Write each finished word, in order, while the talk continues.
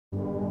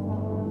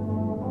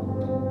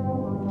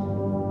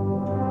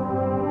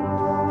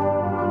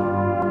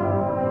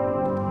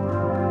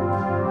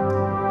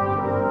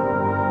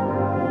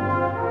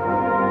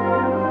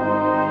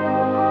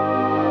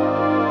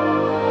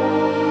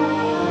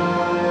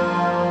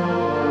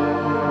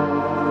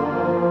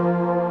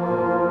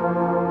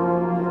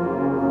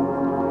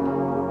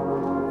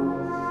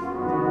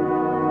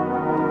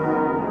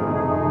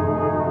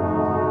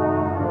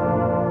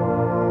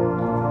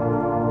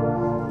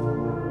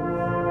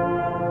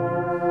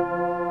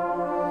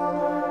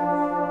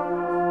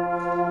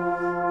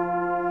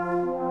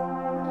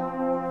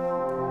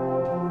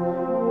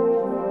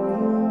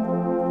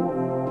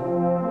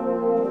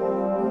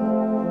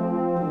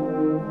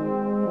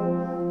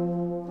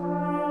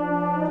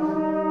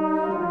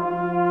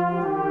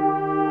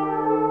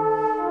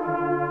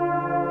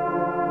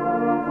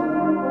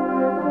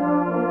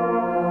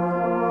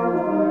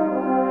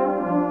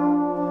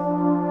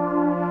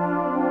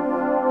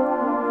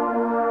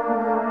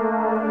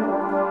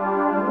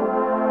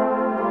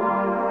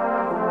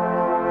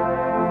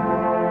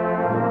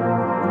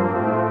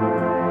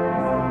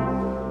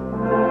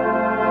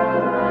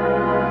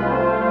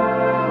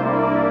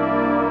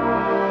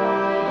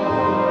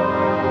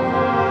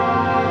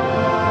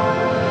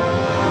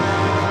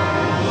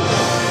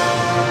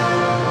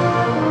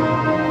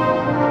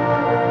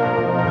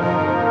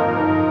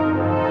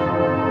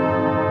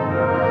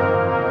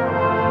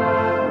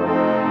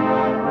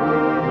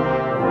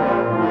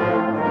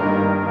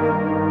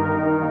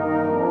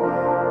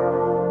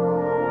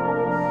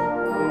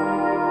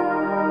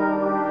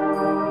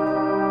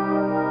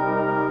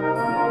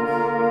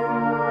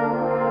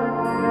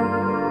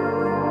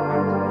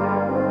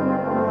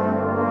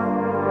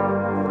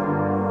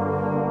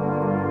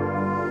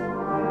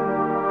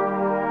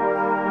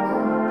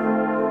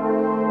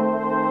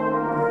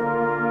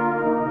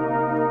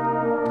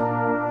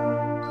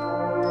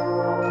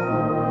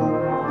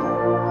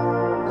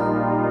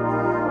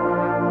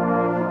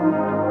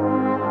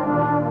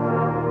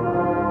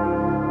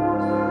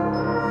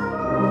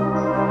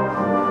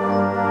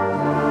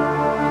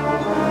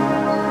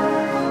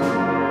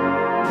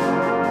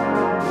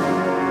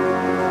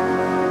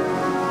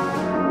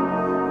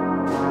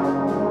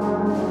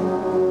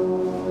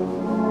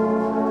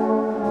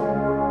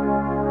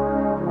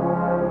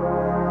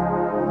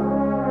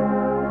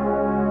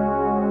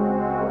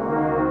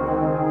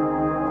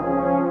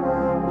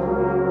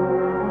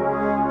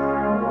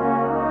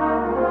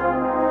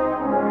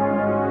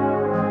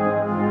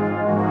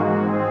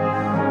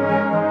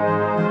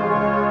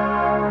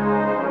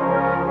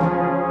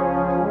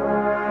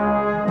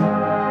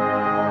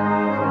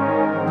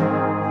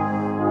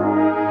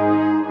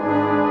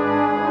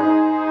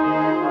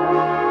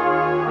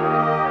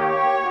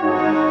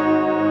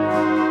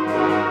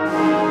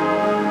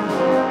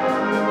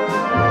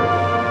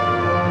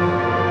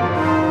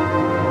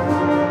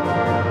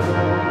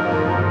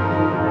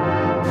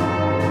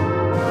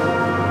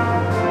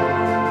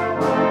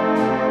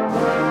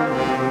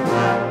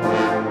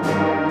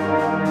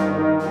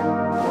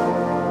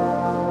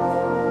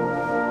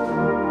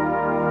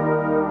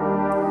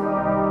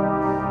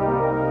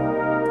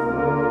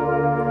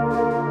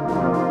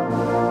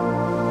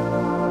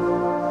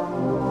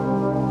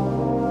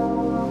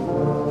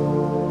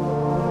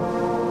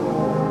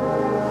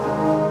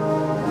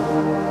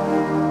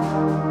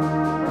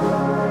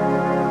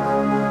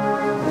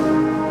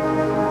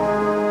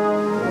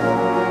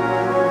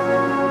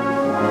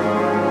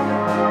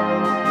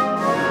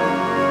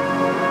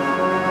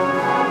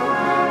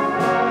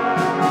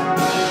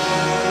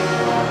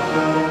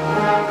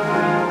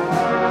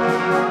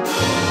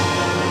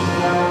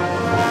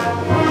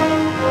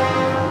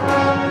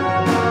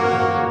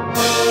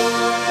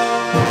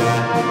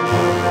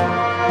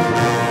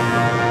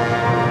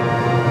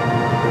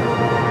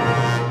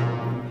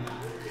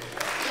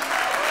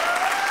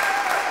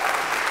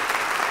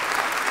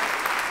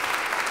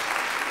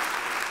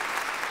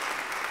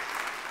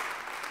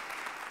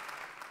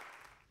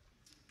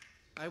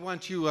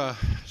want to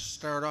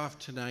start off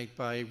tonight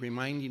by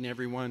reminding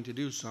everyone to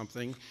do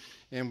something,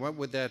 and what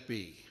would that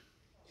be?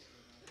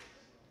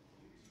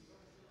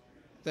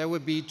 That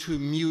would be to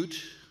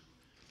mute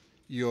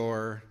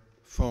your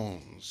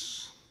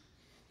phones.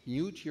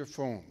 Mute your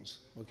phones,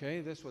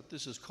 okay? That's what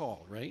this is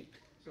called, right?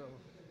 So.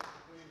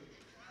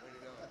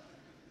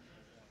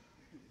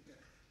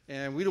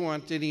 And we don't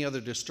want any other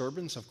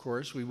disturbance, of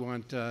course. We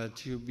want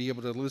to be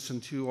able to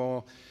listen to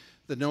all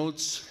the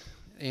notes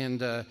and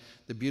the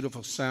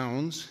beautiful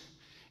sounds,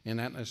 and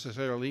not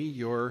necessarily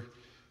your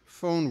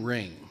phone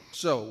ring.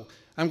 So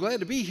I'm glad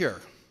to be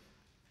here.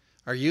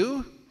 Are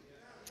you?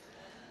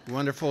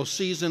 Wonderful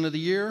season of the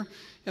year.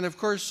 And of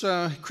course,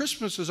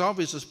 Christmas is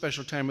always a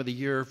special time of the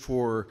year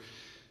for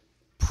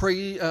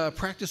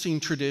practicing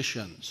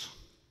traditions.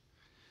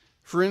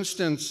 For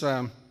instance,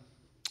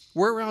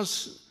 where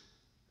else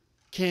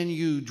can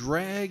you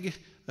drag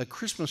a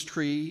Christmas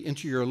tree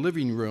into your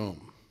living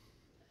room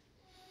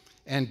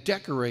and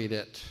decorate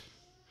it?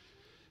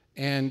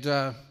 And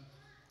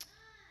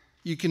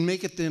you can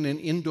make it then an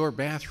indoor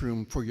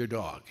bathroom for your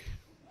dog.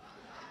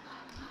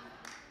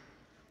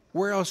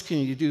 Where else can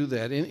you do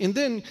that? And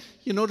then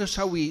you notice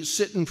how we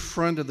sit in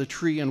front of the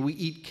tree and we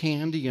eat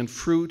candy and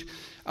fruit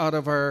out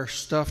of our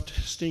stuffed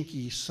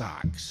stinky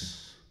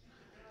socks.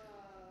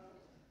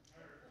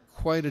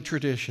 Quite a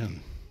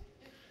tradition.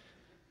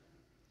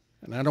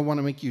 And I don't want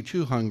to make you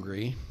too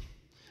hungry,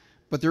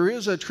 but there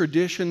is a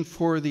tradition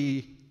for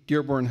the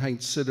Dearborn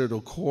Heights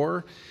Citadel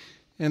Corps,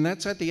 and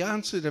that's at the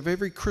onset of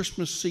every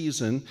Christmas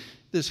season,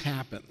 this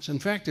happens. In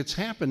fact, it's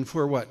happened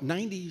for,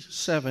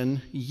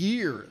 97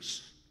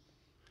 years.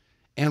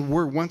 And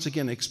we're once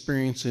again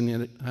experiencing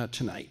it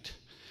tonight.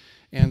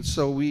 And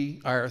so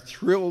we are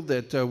thrilled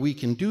that we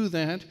can do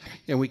that,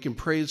 and we can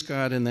praise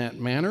God in that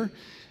manner.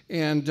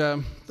 And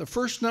the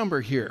first number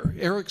here,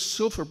 Erik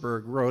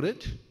Silfverberg wrote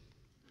it.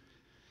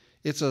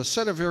 It's a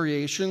set of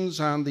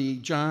variations on the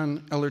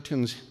John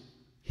Ellerton's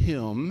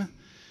hymn,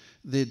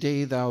 The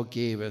Day Thou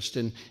Gavest.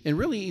 And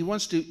really, he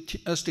wants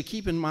us to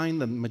keep in mind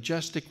the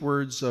majestic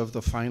words of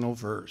the final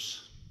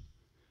verse.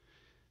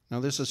 Now,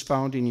 this is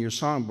found in your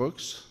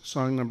songbooks,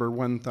 song number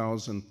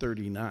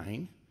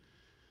 1039.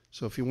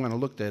 So if you want to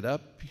look that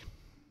up,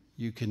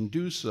 you can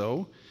do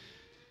so.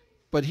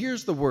 But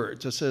here's the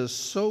words. It says,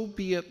 "So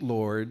be it,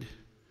 Lord,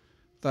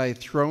 thy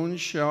throne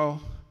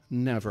shall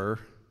never,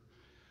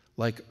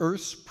 like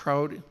earth's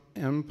proud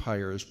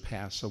empires,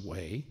 pass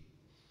away.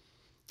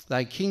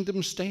 Thy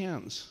kingdom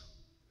stands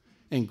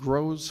and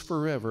grows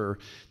forever,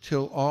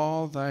 till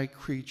all thy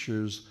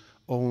creatures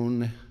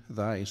own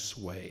thy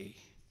sway."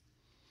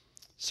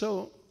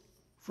 So,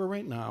 for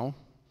right now,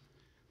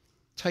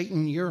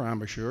 tighten your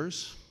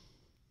embouchures,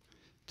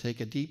 take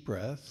a deep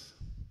breath,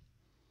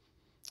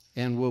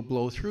 and we'll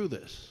blow through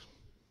this.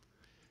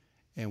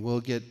 And we'll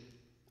get,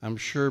 I'm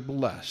sure,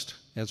 blessed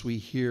as we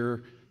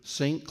hear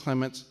St.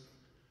 Clements'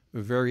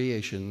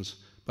 Variations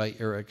by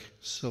Erik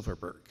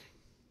Silfverberg.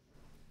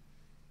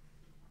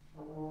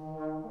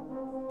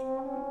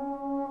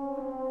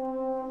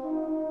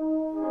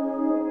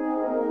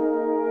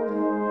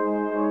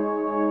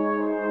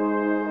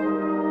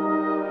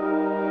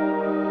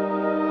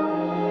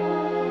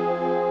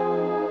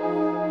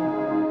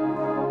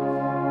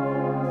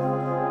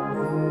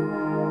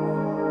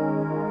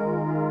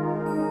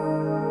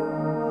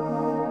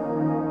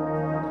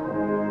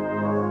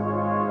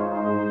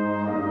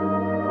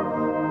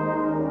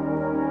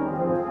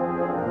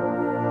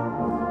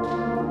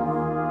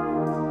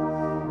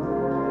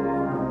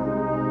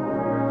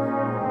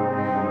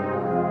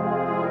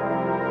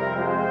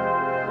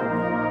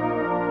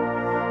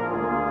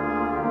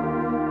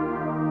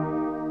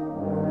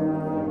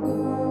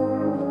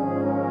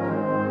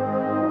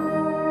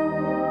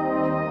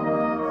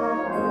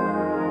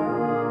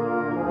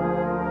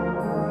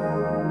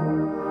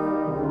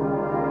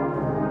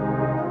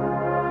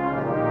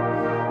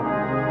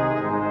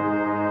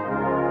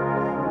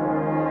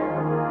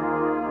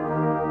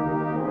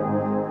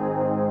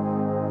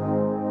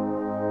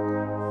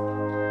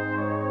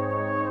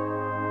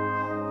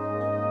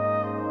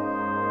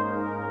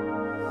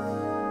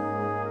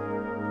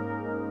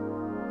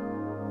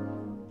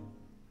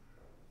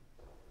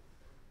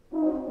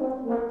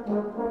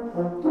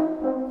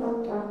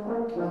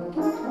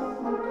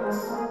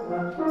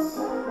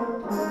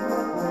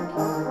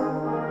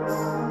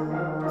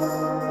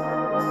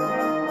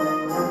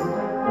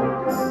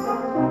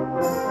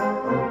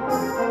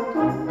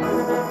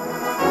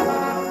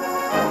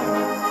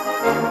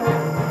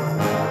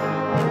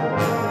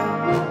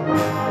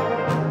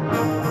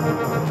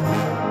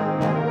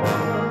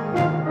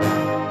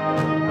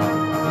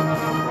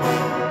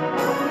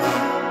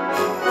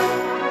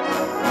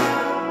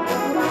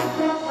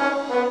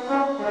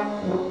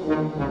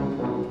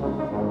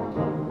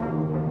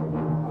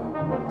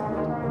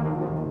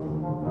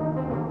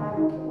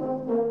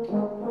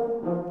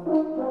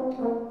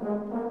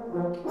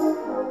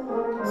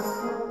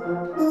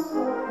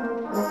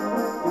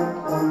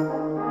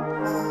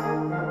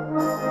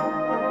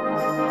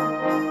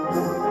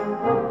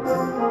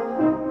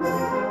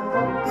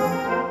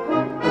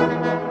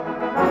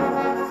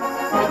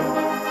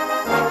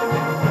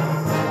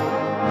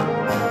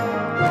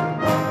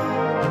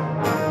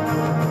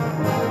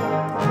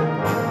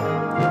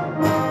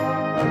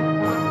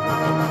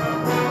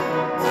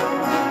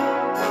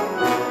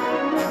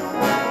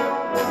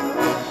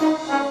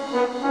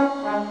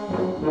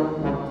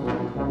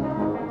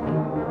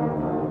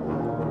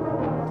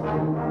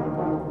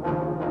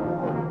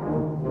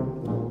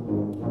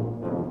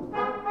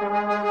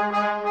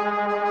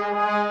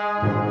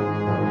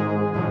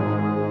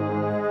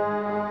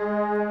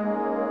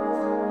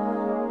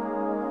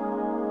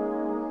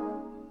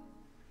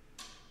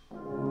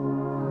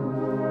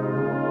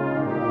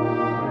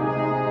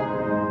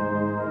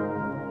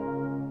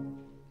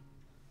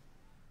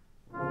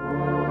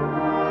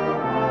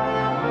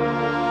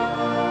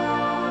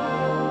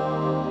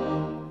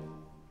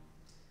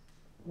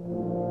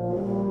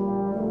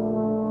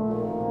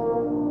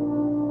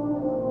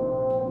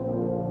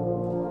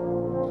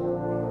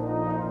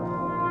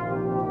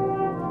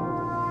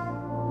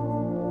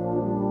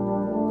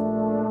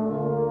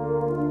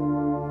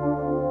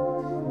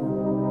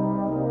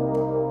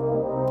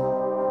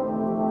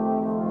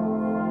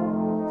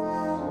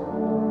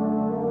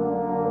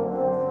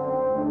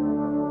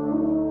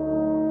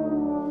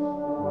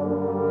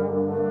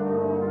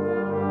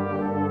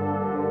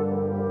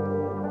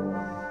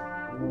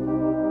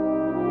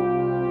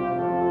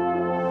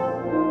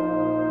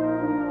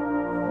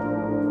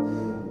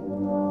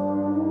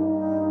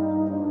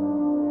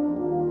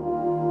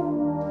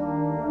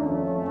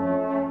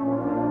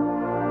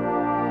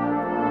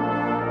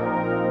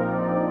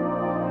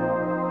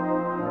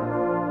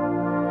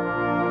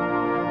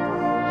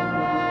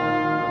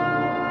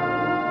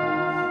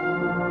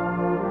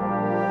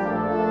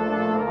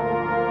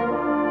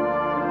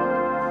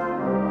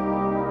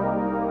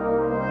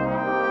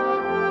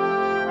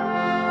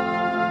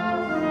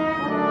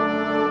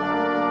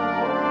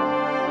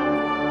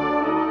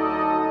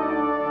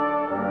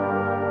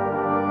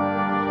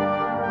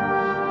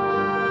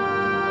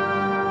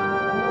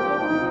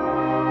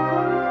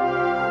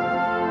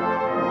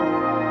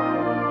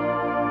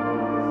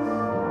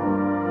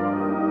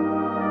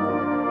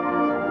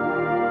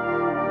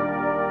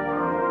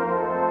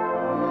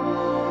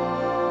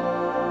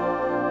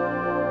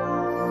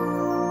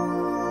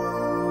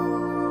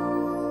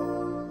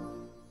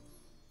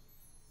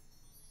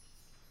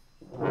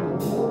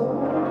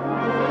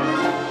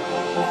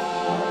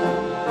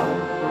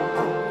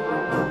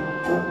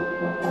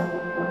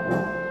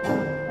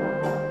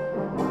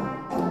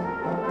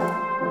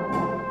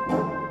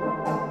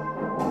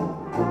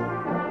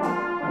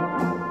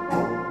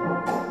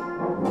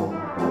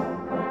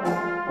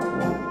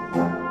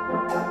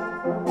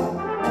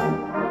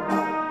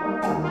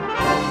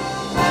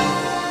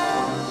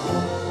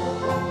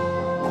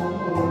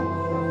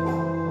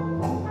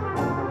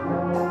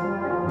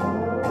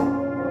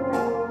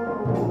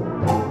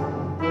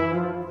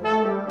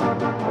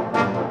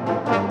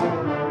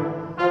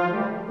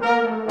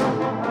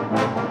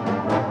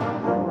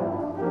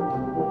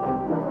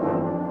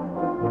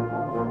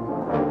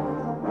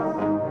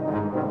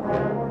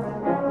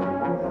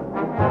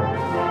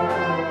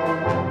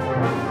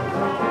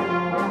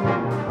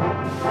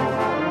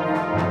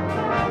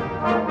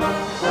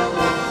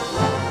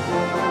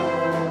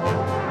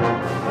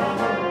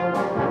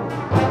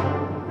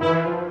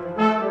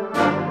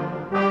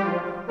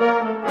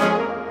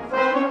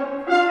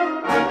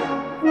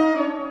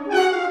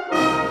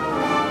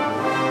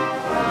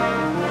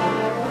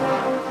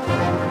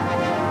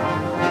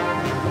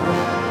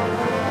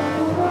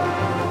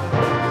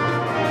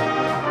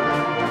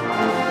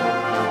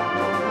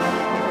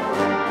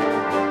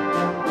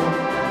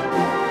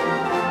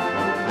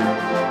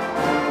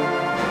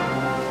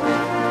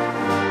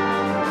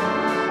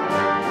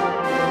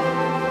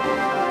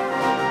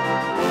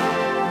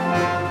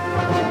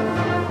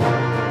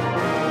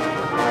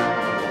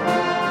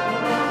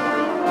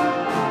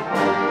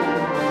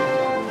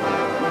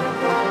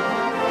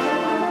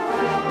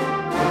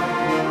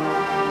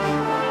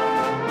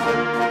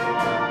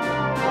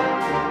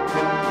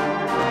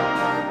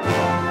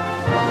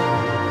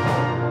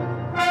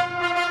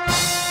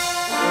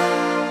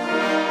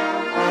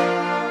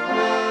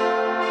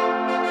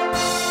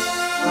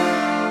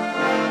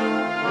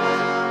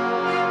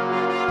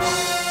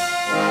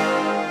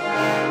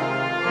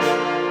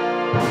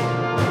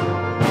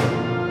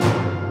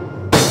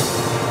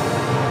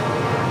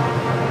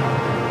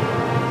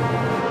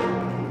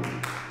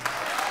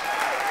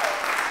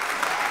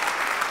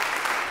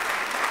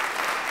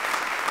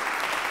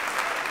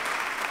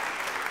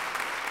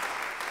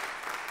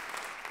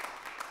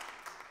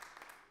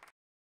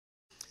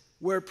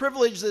 We're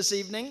privileged this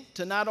evening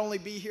to not only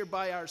be here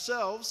by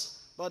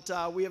ourselves, but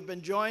we have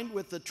been joined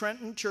with the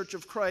Trenton Church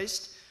of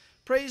Christ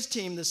praise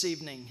team this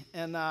evening.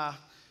 And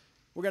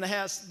we're going to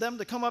ask them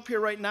to come up here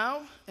right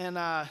now. And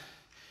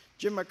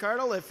Jim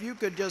McCardle, if you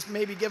could just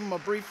maybe give them a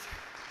brief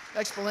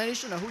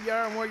explanation of who you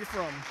are and where you're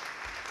from.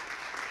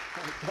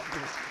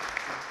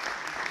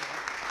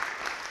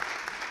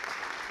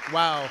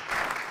 Wow.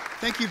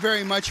 Thank you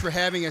very much for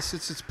having us.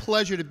 It's a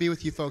pleasure to be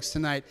with you folks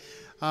tonight.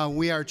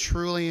 We are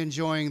truly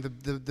enjoying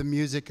the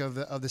music of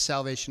the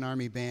Salvation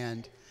Army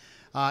Band.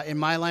 In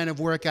my line of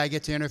work, I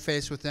get to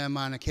interface with them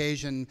on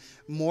occasion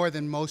more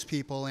than most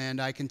people, and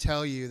I can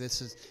tell you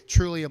this is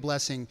truly a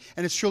blessing.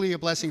 And it's truly a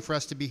blessing for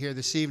us to be here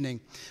this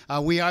evening.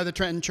 We are the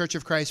Trenton Church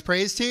of Christ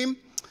praise team.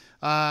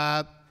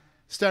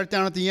 Start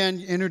down at the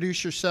end.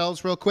 Introduce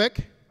yourselves real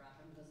quick.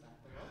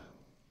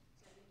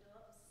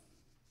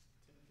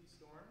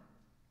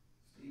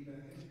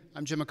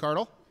 I'm Jim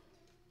McCardle.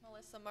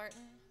 Melissa Martin.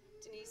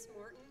 Denise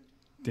Morton.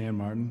 Dan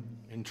Martin.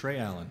 And Trey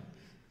Allen.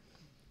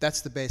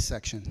 That's the bass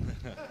section.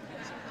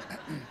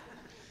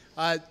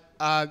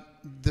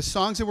 The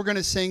songs that we're going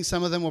to sing,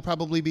 some of them will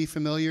probably be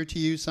familiar to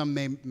you, some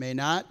may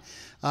not.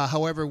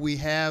 However, we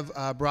have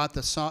brought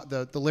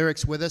the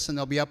lyrics with us, and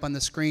they'll be up on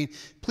the screen.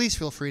 Please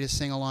feel free to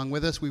sing along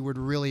with us. We would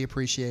really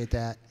appreciate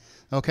that.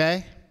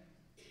 Okay?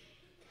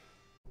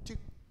 2,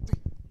 3.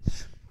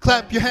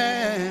 Clap your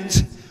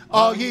hands,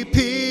 all ye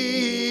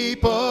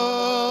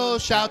people,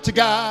 shout to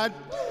God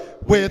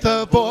with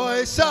a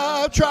voice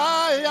of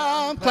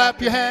triumph.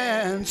 Clap your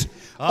hands,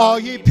 all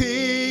ye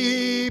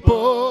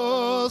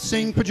people,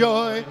 sing for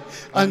joy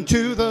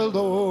unto the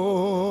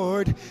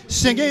Lord,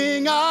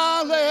 singing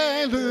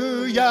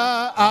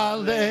Alleluia,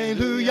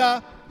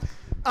 Alleluia,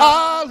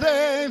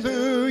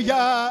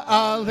 Alleluia,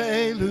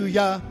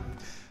 Alleluia,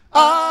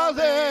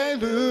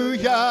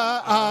 Alleluia,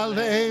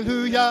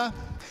 Alleluia,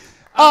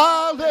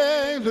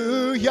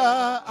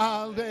 Alleluia,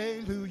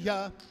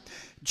 Alleluia.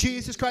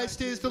 Jesus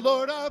Christ is the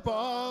Lord of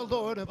all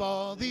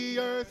the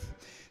earth.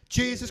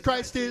 Jesus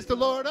Christ is the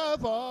Lord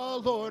of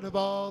all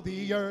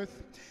the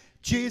earth.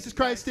 Jesus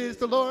Christ is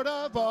the Lord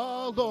of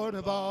all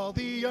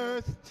the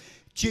earth.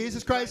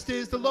 Jesus Christ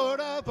is the Lord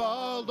of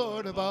all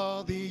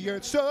the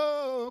earth.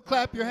 So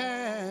clap your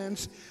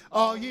hands,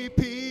 all ye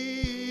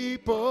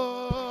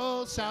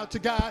people, shout to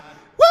God.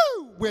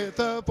 Woo! With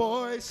a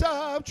voice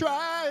of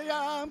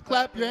triumph,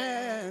 clap your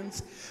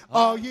hands,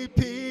 all ye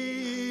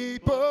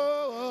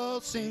people,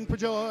 sing for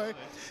joy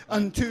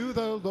unto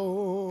the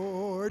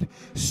Lord,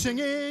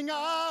 singing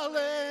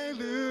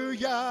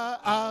Alleluia,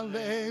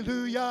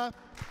 Alleluia,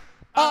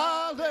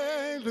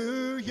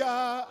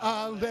 Alleluia,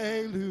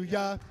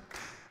 Alleluia,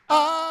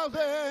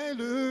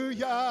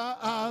 Alleluia,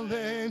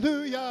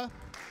 Alleluia,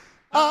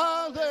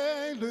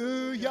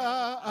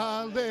 Alleluia,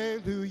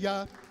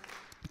 Alleluia.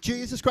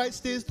 Jesus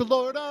Christ is the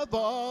Lord of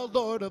all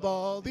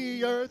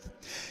the earth.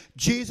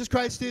 Jesus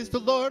Christ is the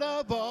Lord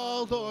of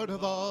all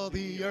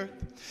the earth.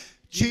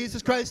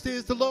 Jesus Christ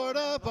is the Lord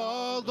of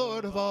all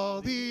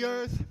the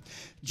earth.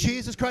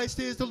 Jesus Christ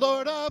is the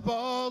Lord of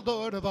all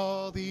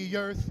the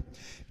earth.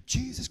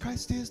 Jesus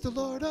Christ is the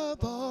Lord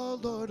of all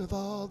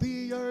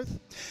the earth.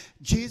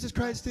 Jesus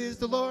Christ is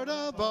the Lord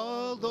of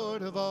all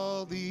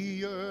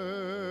the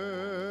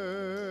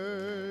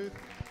earth.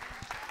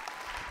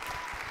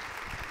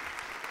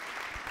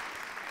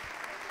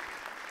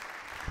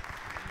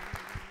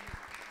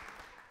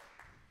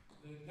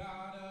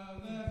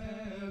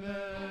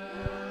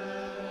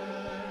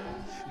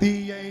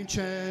 The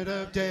Ancient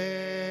of Days,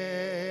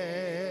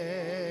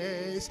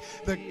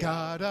 the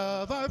God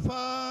of our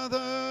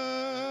fathers,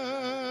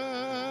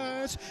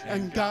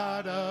 and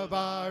God of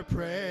our praise,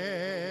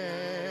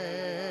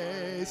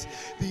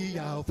 the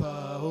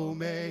Alpha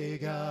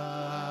Omega,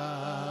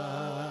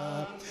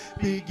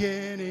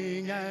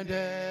 beginning and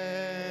end,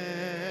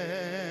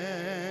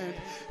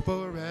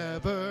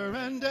 forever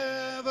and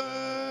ever,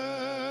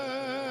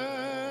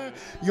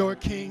 your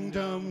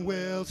kingdom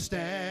will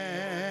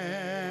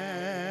stand.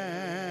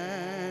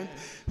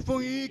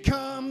 We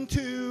come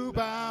to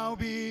bow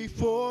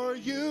before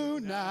you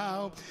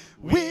now.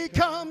 We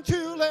come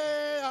to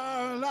lay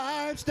our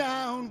lives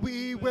down.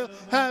 We will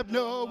have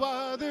no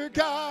other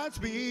gods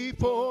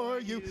before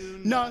you.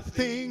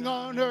 Nothing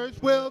on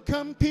earth will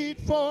compete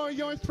for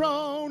your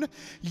throne.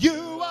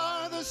 You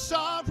are the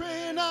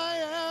sovereign I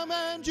am,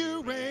 and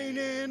you reign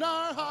in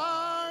our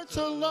hearts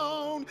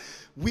alone.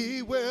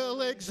 We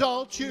will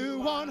exalt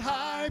you on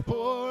high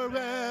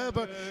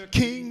forever,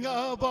 King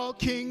of all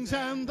kings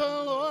and the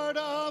Lord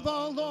of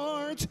all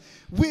lords.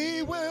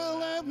 We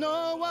will have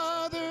no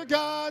other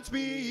gods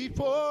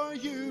before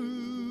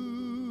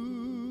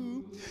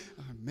you.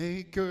 Our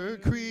Maker,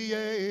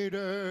 Creator,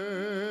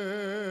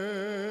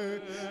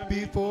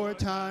 before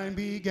time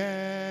began,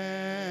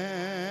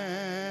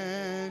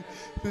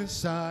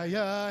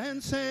 Messiah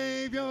and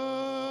Savior,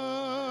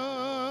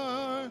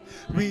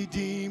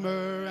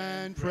 Redeemer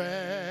and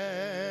friend,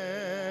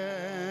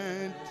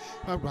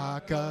 a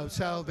rock of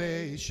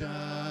salvation,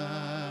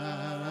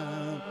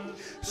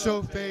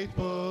 so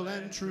faithful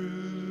and true.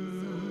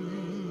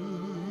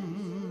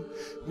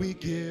 We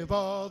give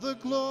all the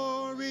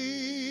glory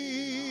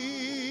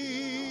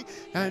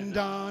and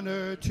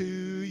honor to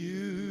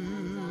you.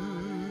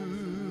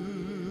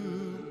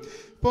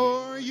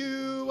 For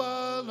you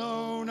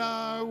alone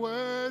are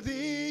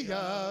worthy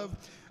of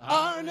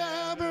our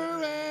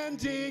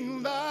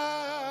never-ending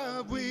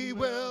love. We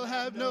will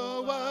have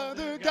no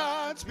other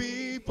gods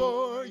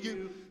before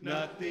you.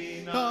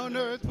 Nothing on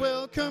earth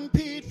will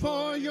compete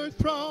for your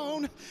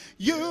throne.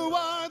 You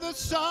are the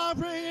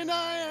sovereign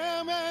I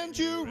am, and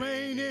you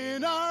reign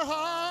in our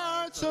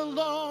hearts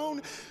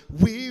alone.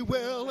 We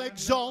will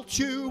exalt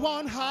you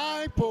on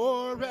high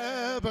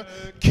forever,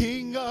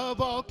 King of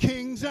all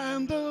kings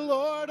and the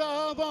Lord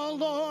of all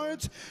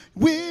lords.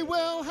 We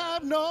will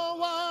have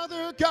no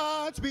other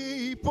gods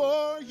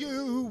before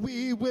you.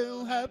 We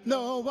will have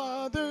no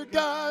other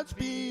gods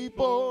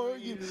before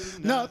you.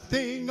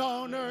 Nothing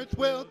on earth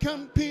will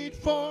compete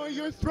for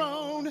your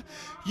throne.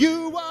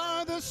 You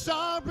are the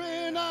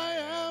sovereign I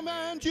am,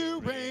 and you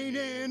reign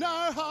in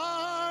our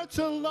hearts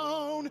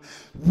alone.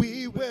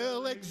 We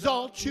will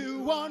exalt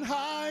you on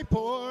high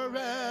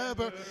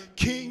forever,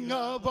 King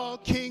of all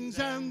kings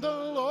and the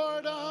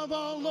Lord of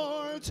all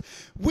lords.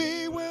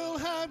 We will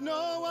have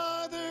no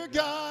other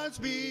gods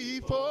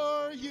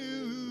before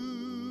you.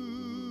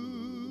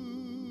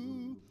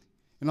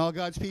 And all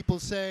God's people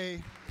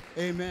say,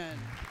 amen.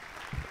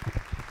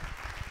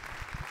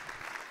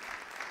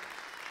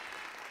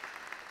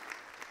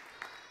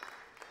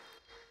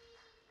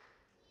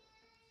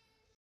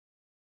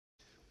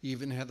 You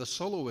even had the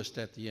soloist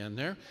at the end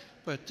there,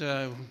 but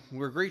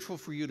we're grateful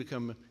for you to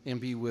come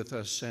and be with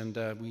us, and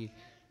we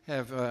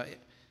have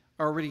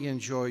already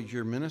enjoyed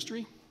your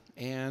ministry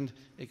and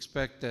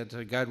expect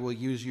that God will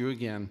use you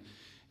again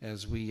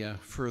as we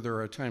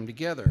further our time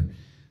together.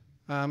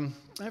 I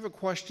have a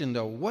question,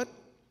 though. What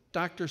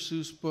Dr.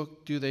 Seuss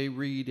book do they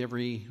read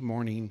every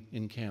morning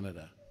in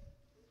Canada?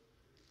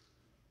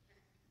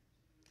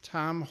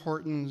 Tom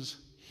Horton's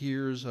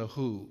Here's a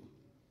Who.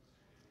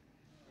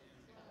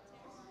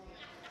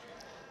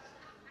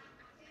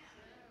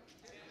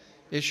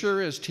 It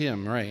sure is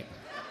Tim, right?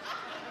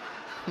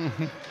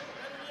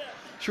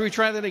 Should we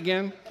try that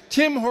again?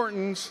 Tim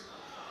Hortons,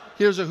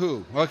 Here's a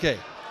Who. Okay.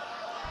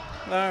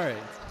 All right.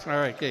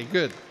 Okay,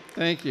 good.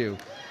 Thank you.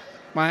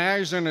 My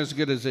eyes aren't as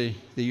good as they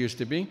used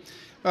to be.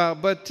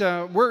 But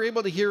we're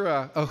able to hear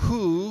a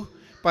Who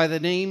by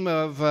the name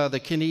of the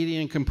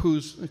Canadian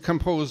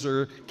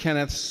composer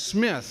Kenneth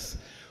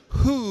Smith,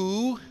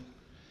 who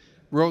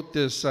wrote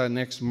this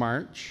next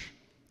march,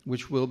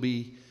 which will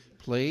be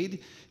played.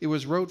 It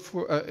was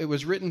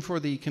written for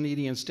the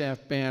Canadian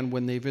Staff Band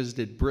when they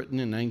visited Britain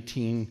in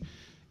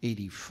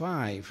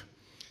 1985.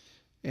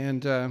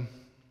 And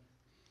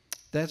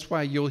that's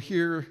why you'll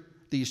hear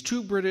these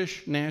two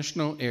British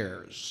national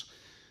airs,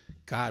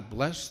 God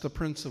Bless the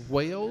Prince of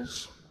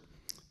Wales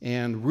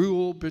and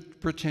Rule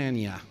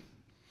Britannia.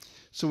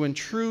 So in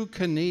true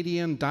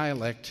Canadian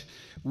dialect,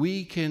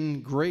 we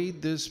can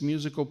grade this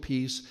musical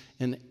piece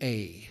an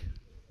A.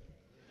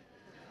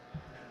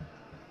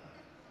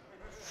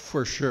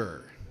 For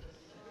sure.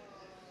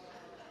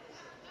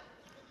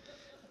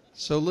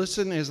 So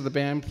listen as the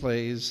band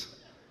plays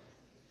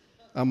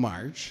a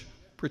march,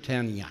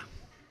 Britannia.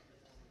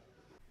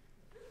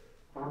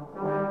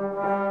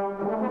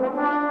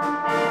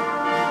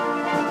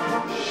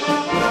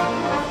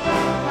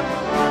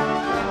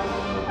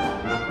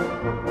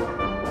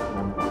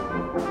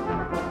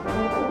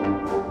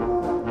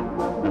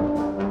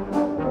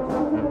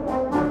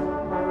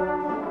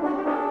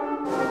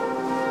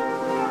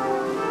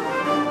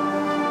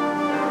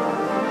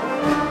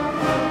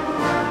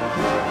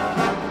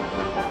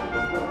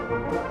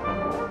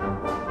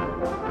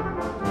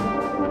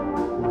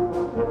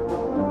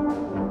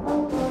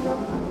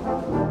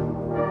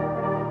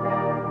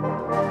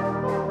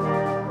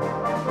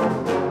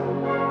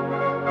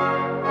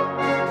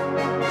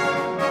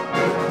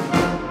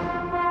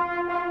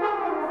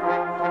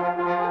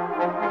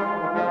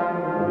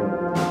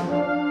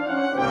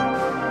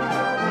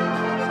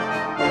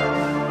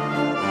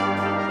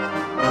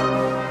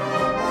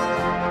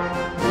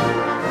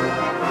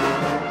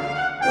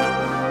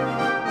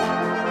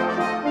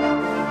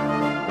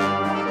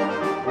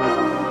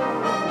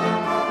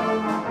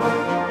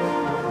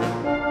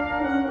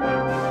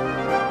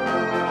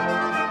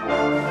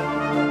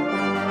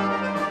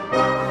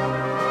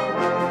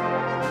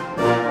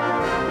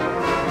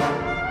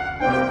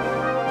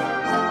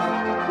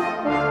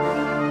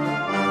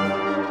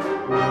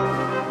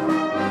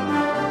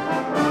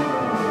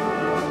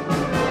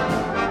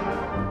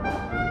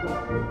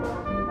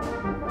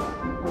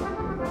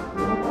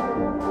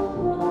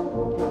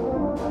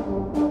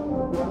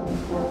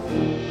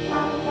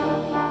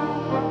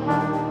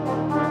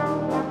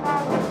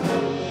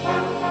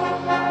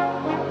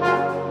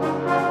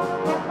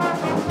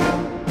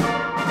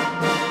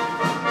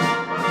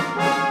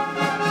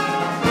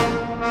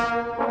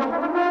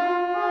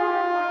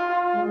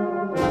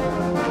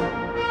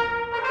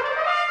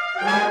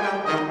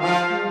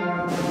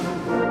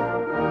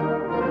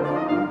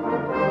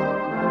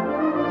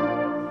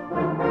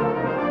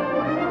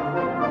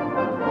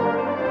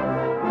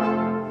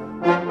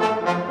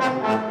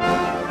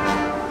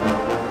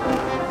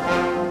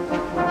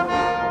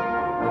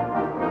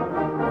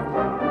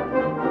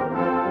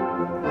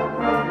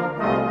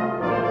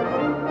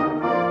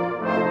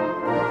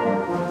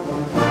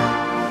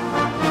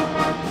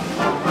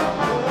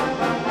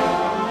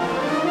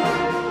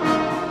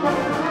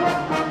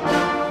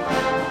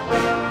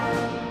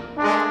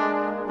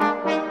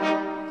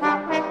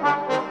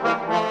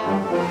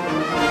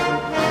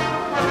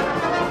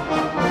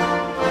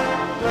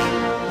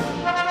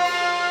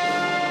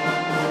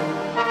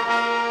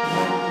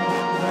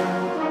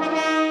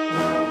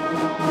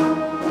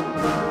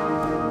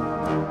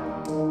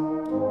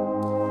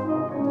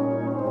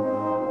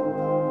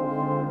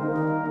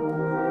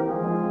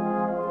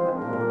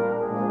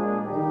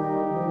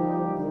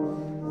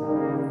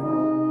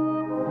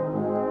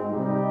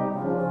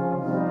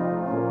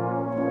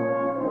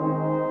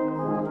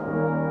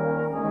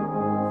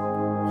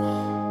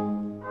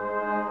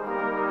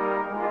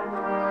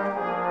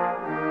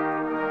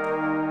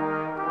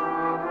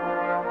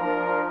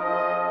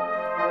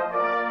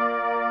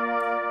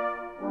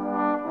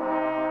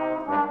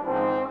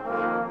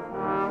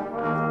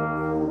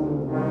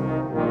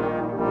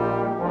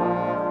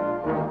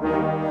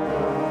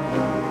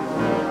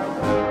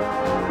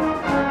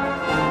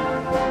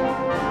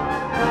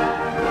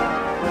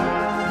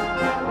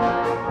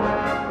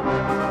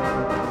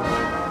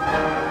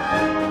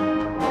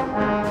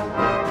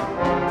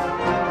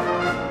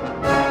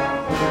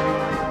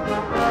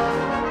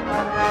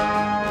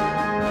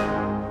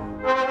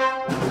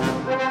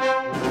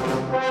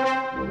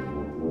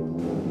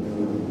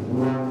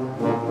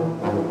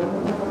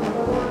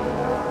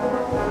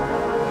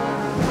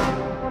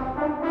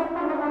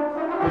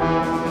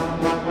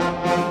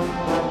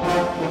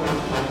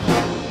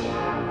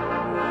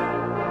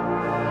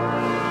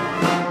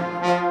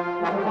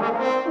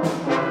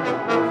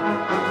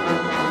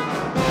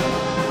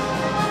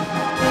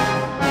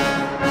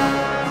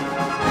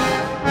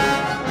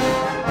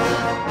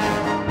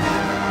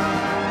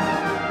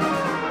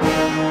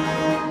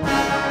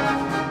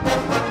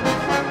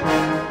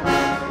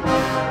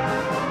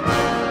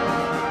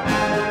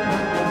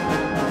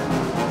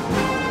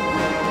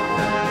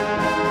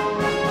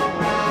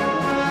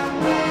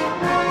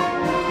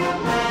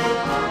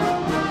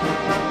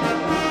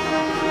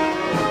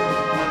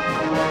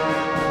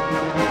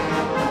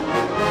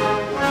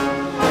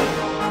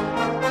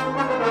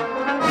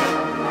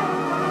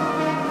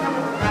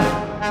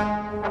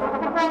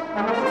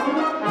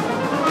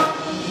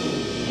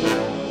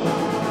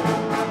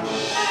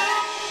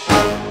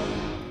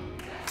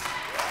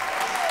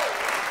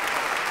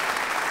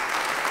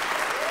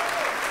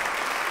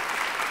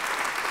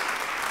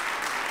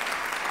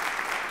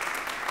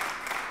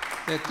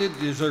 That did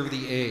deserve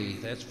the A,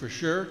 that's for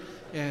sure.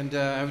 And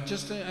I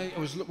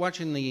was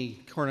watching the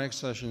cornet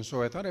session,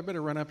 so I thought I'd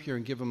better run up here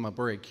and give them a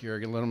break here.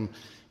 I can let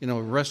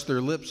them, rest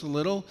their lips a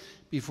little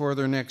before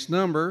their next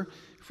number.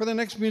 For the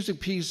next music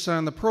piece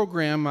on the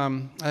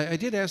program, I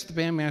did ask the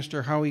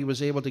bandmaster how he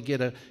was able to get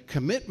a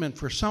commitment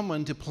for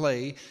someone to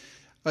play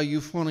a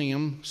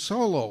euphonium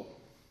solo.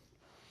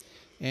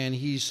 And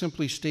he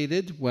simply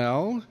stated,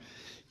 well,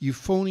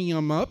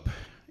 euphonium up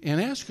and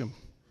ask him.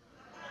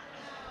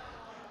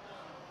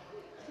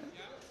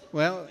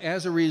 Well,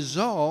 as a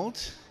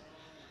result,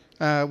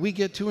 we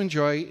get to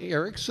enjoy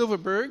Erik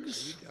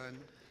Silfverberg's.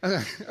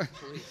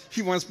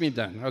 He wants me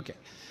done. Okay.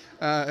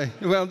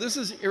 Well, this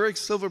is Erik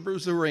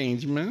Silfverberg's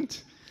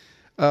arrangement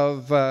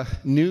of a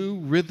new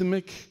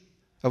rhythmic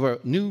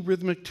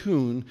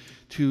tune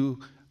to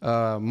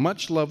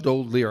much-loved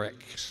old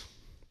lyrics.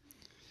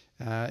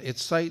 It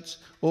cites,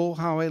 "Oh,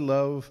 how I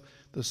love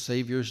the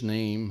Saviour's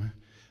name,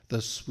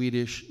 that's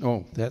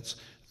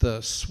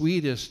the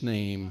sweetest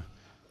name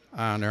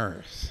on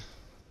earth."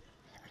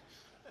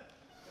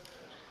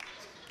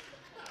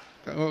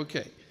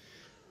 Okay.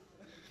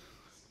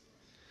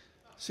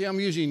 See, I'm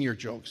using your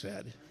jokes,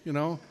 Ed,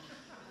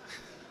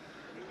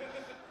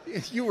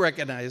 You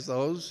recognize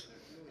those.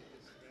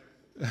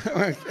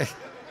 Okay.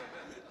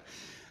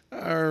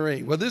 All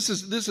right. Well, this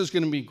is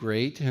going to be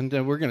great, and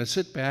we're going to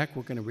sit back.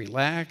 We're going to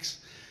relax.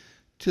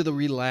 To the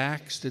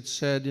relaxed, it's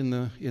said in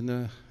the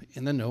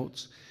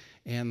notes,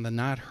 and the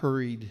not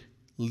hurried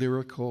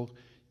lyrical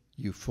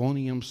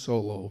euphonium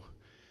solo,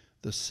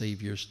 "The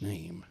Saviour's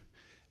Name,"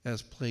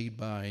 as played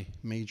by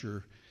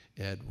Major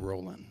Ed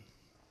Rowland.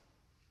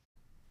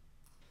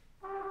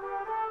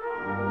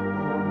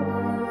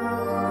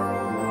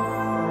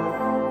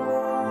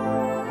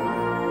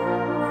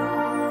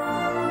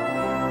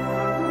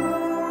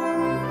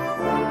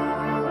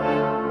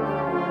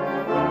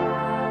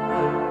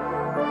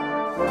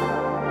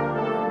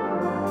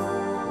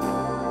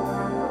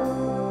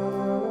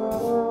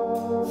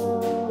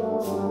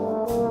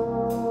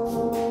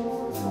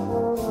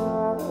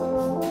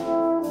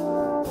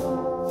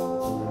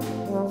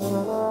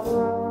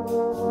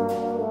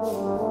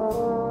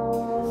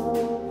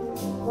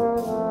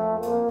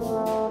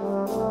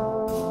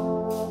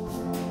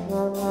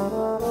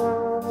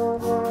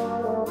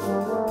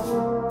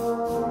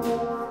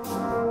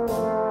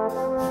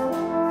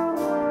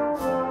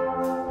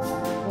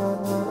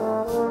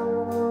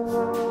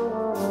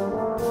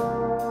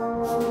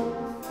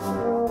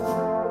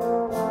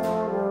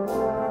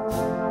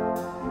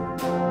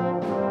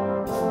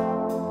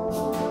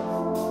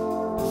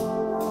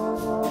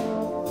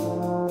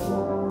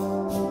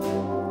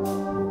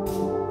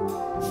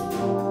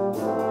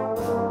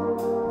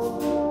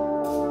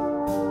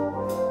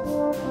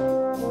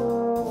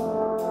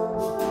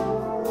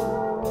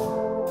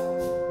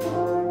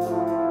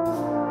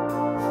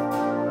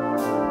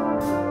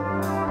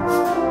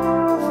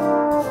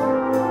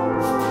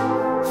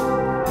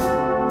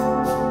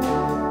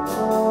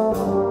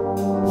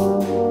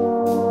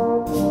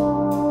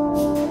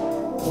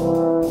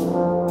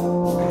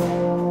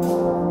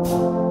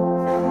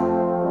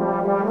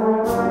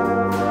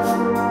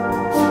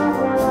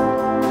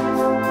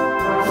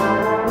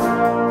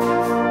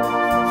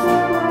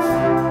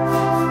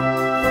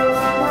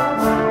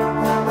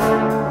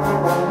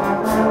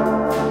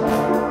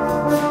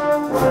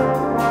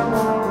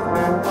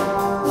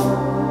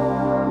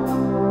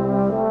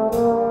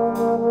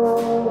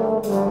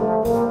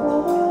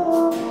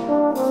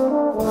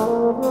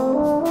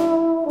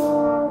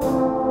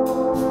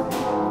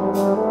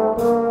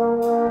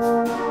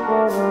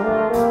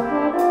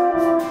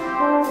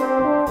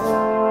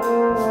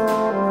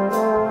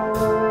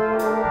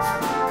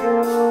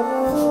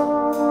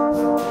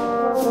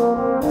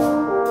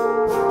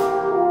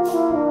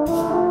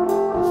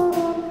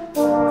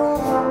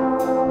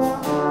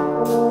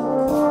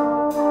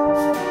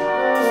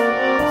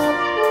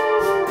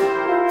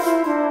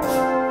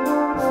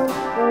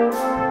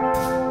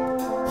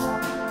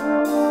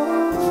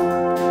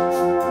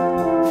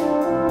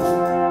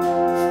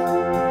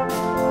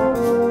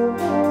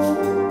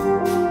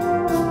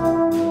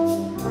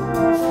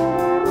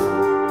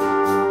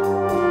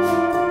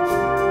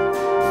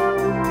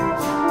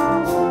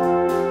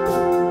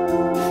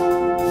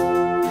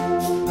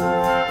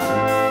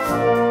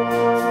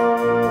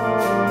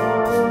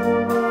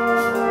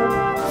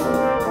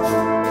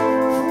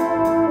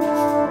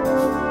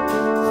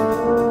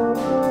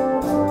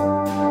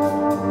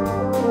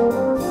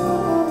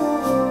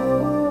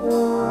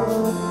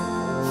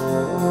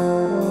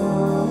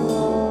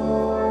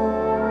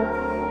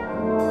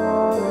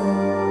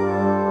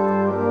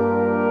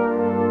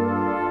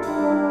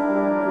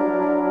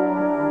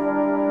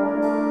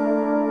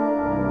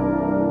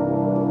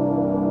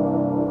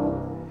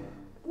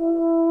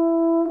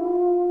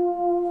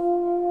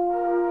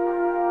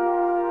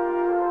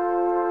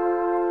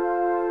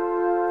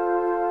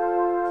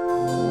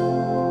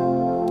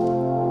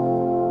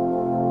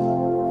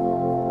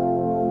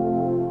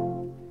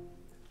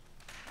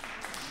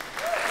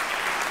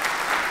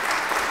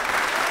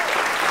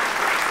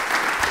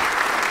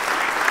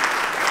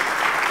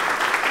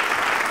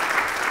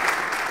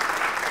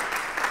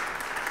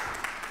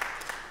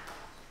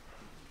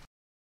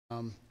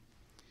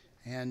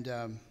 And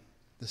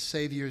the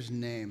Saviour's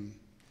name,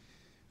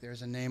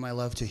 there's a name I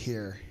love to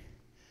hear.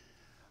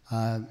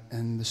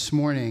 And this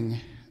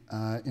morning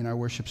in our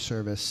worship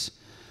service,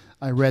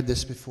 I read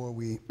this before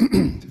we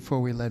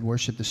led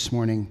worship this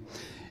morning.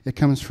 It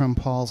comes from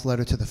Paul's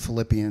letter to the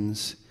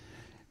Philippians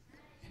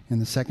in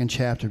the 2nd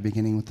chapter,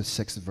 beginning with the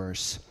 6th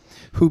verse.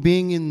 Who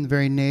being in the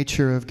very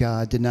nature of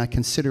God did not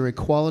consider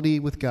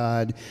equality with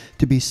God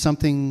to be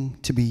something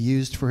to be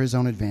used for his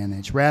own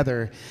advantage.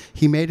 Rather,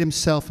 he made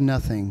himself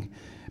nothing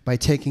by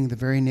taking the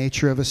very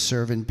nature of a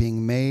servant,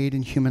 being made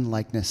in human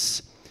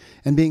likeness.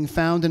 And being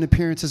found in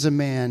appearance as a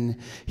man,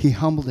 he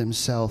humbled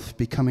himself,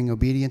 becoming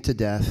obedient to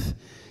death,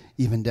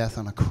 even death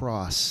on a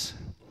cross.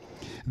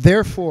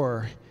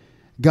 Therefore,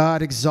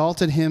 God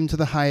exalted him to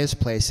the highest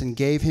place and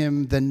gave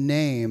him the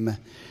name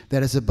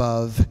that is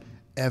above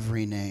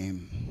every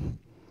name,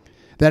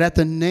 that at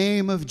the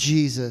name of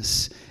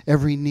Jesus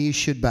every knee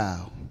should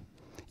bow,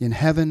 in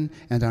heaven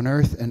and on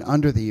earth and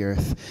under the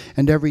earth,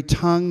 and every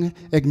tongue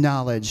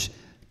acknowledge,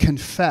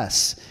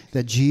 confess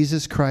that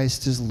Jesus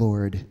Christ is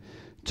Lord,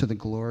 to the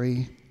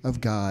glory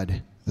of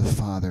God the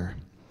Father.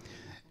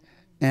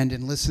 And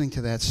in listening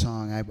to that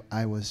song,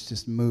 I was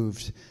just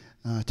moved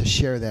to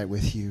share that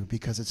with you,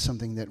 because it's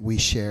something that we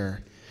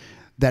share.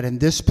 That in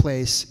this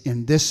place,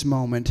 in this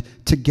moment,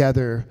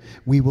 together,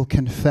 we will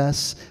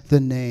confess the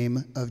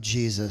name of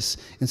Jesus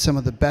in some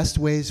of the best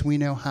ways we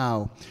know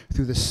how,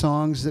 through the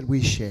songs that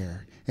we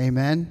share.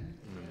 Amen?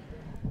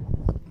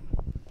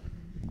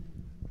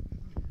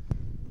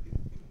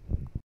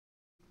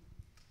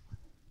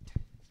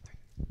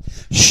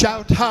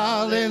 Shout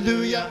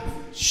hallelujah,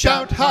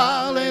 shout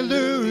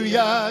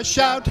hallelujah,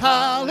 shout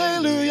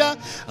hallelujah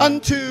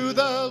unto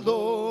the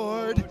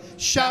Lord.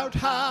 Shout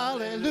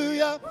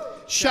hallelujah,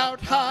 shout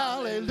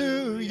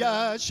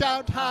hallelujah,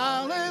 shout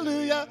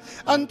hallelujah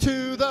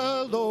unto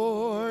the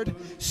Lord.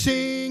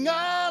 Sing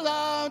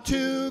aloud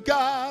to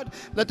God,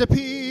 let the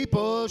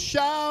people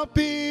shout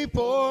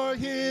before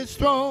his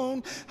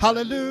throne.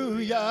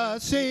 Hallelujah,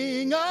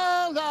 sing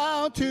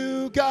aloud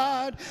to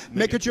God,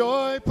 make a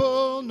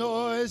joyful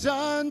noise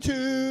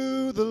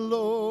unto the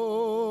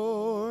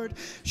Lord.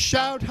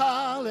 Shout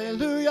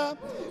hallelujah,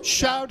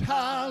 shout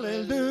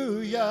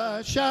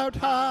hallelujah, shout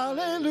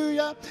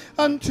hallelujah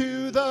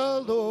unto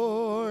the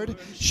Lord.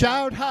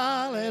 Shout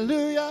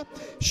hallelujah,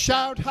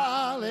 shout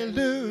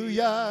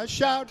hallelujah,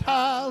 shout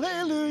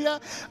hallelujah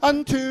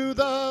unto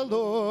the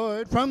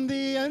Lord. From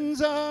the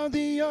ends of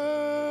the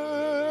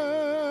earth,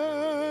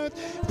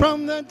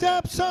 from the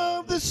depths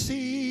of the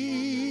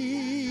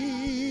sea,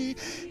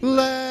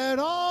 let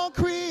all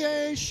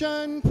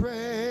creation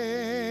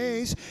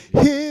praise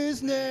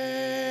his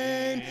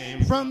name.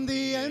 From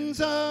the ends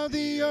of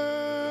the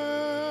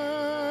earth,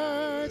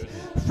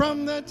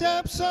 from the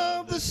depths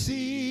of the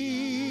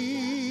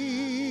sea,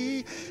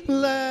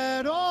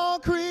 let all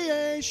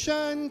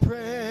creation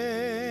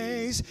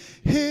praise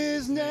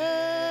his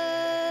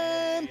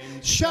name.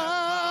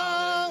 Shout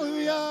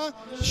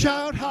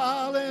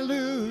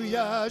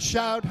hallelujah,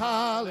 shout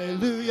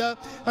hallelujah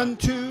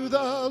unto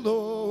the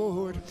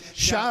Lord.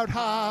 Shout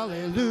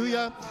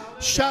hallelujah,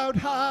 shout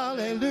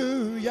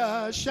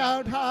hallelujah,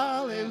 shout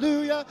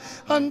hallelujah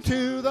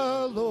unto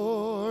the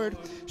Lord.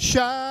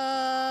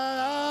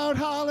 Shout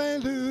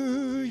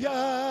hallelujah,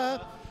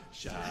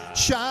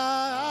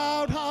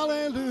 shout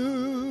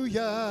hallelujah,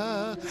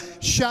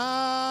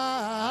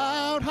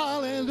 shout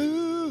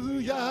hallelujah,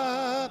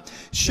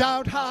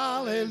 shout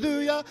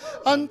hallelujah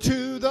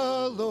unto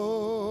the Lord.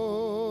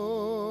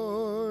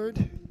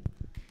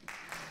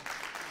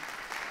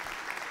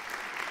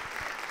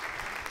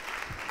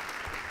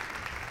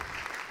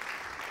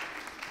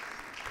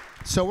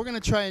 So we're going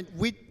to try,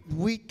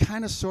 we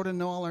kind of sort of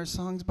know all our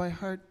songs by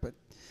heart, but,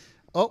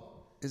 oh,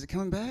 is it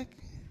coming back?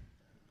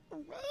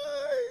 All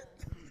right.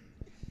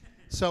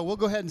 So we'll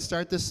go ahead and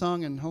start this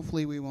song, and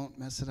hopefully we won't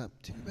mess it up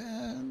too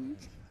bad.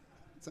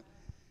 So,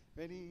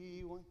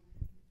 ready, 1, 2,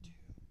 3,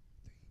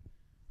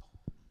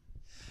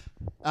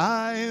 4.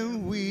 I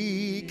am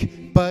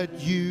weak, but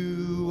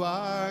you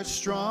are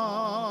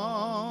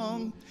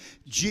strong.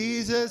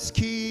 Jesus,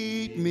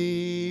 keep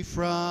me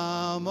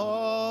from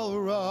all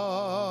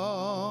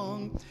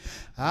wrong.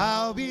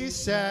 I'll be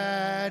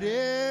satisfied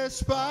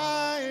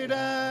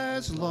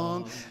as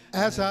long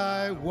as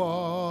I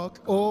walk,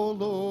 O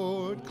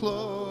Lord,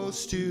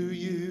 close to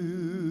you.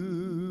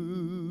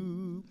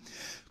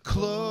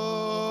 Closer,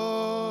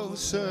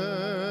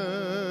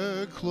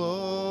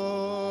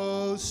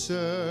 closer,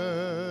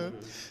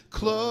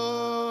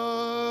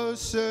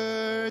 closer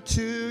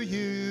to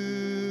you.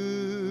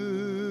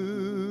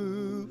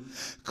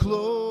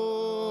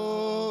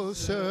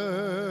 Closer,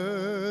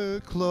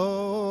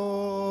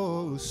 closer,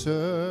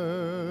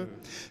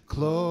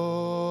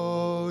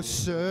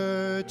 closer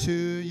to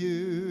you.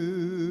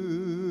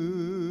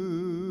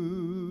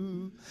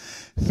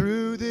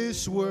 Through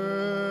this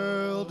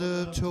world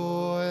of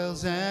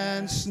toils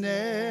and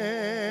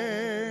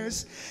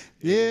snares,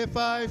 if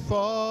I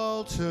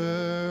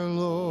falter,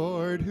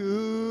 Lord,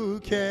 who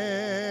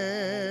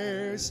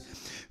cares?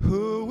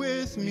 Who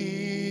with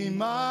me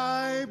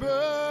my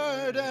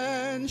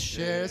burden and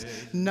shares.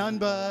 None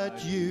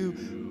but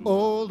you,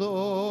 O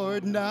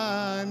Lord,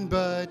 none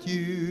but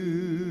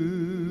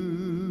you.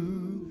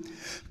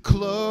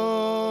 Closer,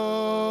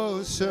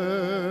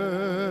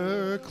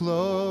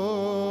 closer,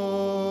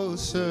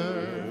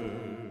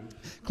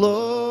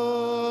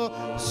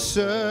 closer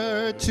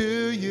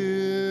to you.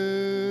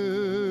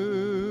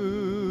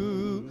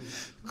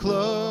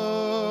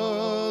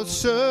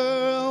 Closer,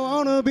 I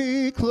want to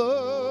be closer,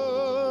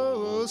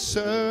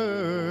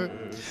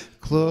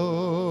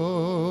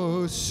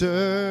 closer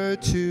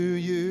to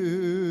you.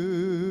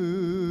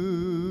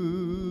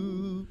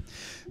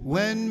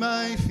 When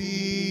my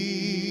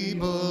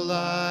feeble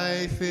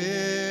life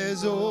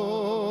is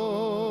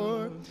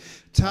o'er,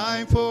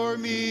 time for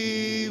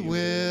me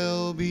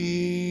will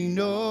be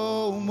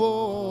no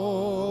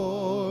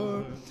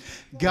more.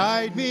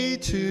 Guide me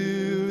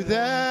to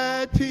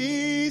that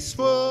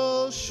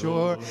peaceful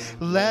shore.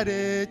 Let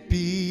it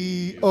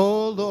be,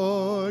 O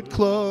Lord,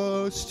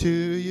 close to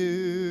you.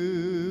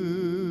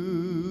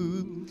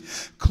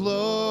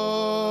 Closer,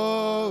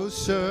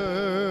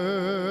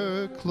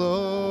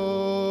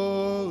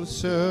 closer,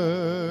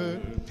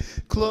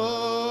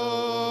 closer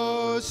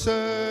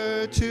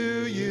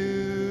to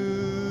you.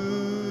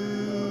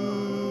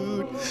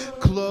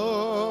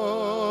 Closer,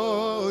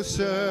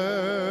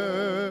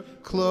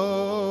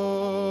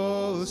 closer,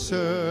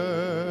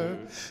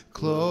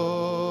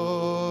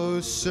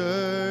 closer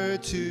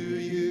to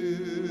you.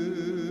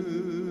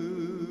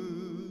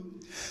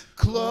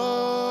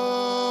 Closer,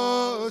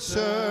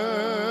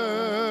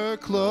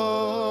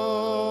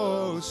 closer,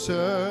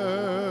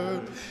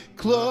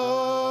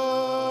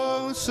 closer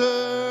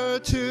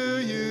to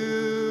you.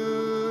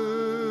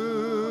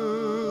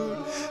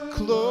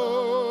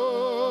 Closer,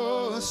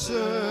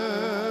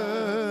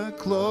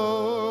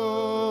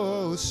 closer,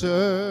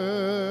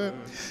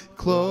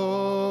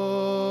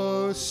 closer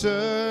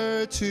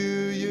to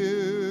you.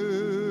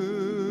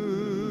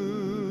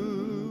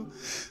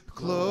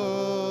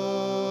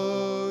 Closer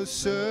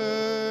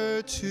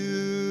to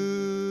you.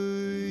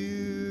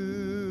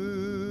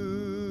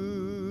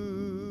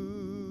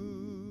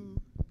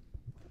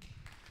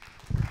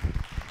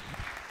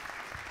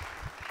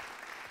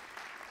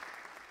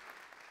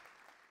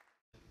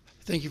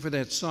 Thank you for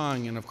that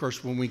song. And of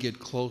course, when we get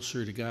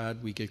closer to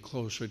God, we get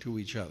closer to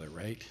each other,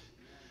 right?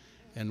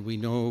 And we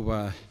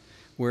know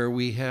where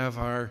we have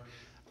our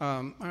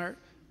where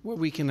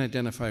we can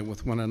identify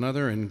with one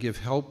another and give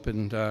help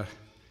and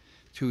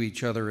to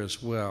each other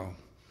as well.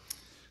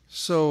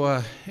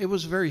 So it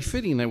was very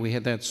fitting that we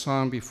had that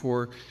song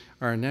before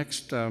our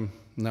next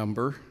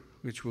number,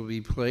 which will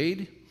be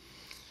played.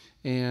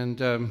 And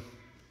the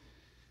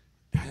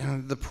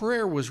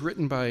prayer was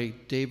written by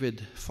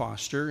David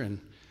Foster and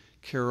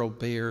Carol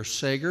Bayer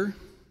Sager.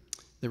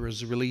 It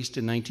was released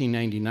in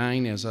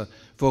 1999 as a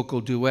vocal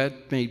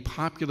duet made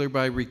popular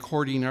by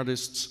recording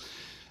artists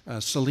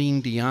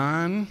Celine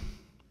Dion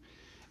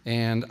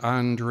and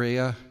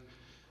Andrea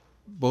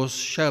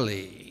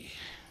Bocelli.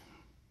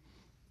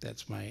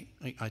 That's my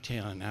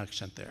Italian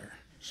accent there.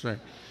 Sorry.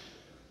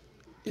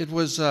 It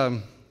was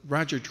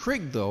Roger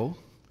Trigg, though,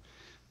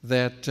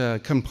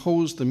 that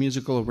composed the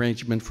musical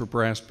arrangement for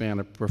brass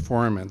band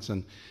performance.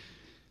 And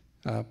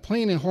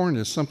playing a horn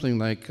is something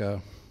like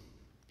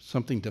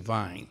something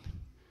divine,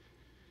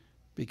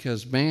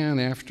 because man,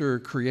 after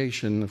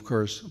creation, of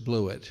course,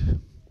 blew it.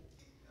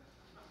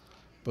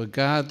 But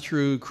God,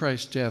 through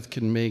Christ's death,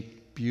 can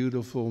make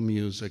beautiful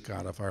music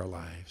out of our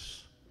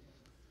lives.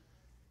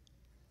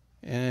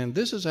 And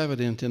this is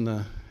evident in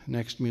the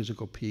next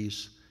musical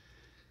piece,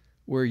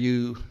 where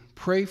you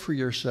pray for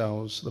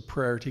yourselves the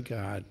prayer to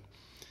God.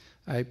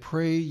 I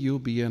pray you'll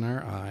be in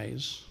our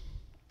eyes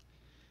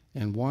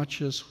and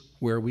watch us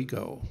where we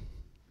go,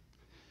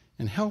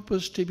 and help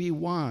us to be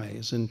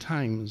wise in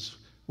times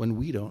when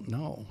we don't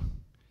know.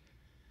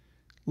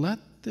 Let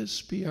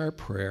this be our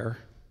prayer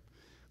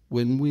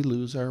when we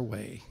lose our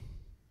way.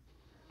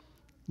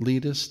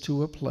 Lead us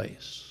to a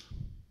place.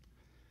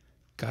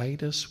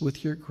 Guide us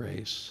with your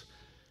grace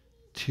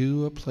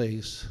to a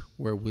place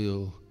where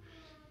we'll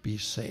be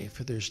safe.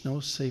 There's no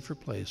safer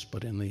place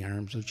but in the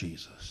arms of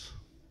Jesus.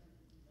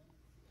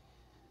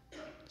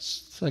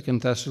 2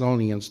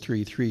 Thessalonians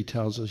 3:3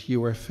 tells us,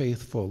 you are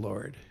faithful,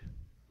 Lord,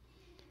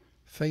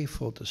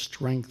 faithful to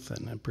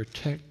strengthen and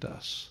protect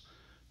us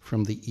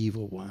from the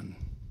evil one.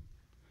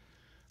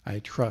 I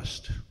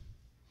trust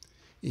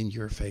in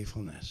your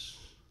faithfulness.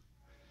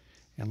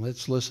 And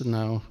let's listen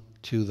now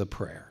to the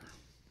prayer.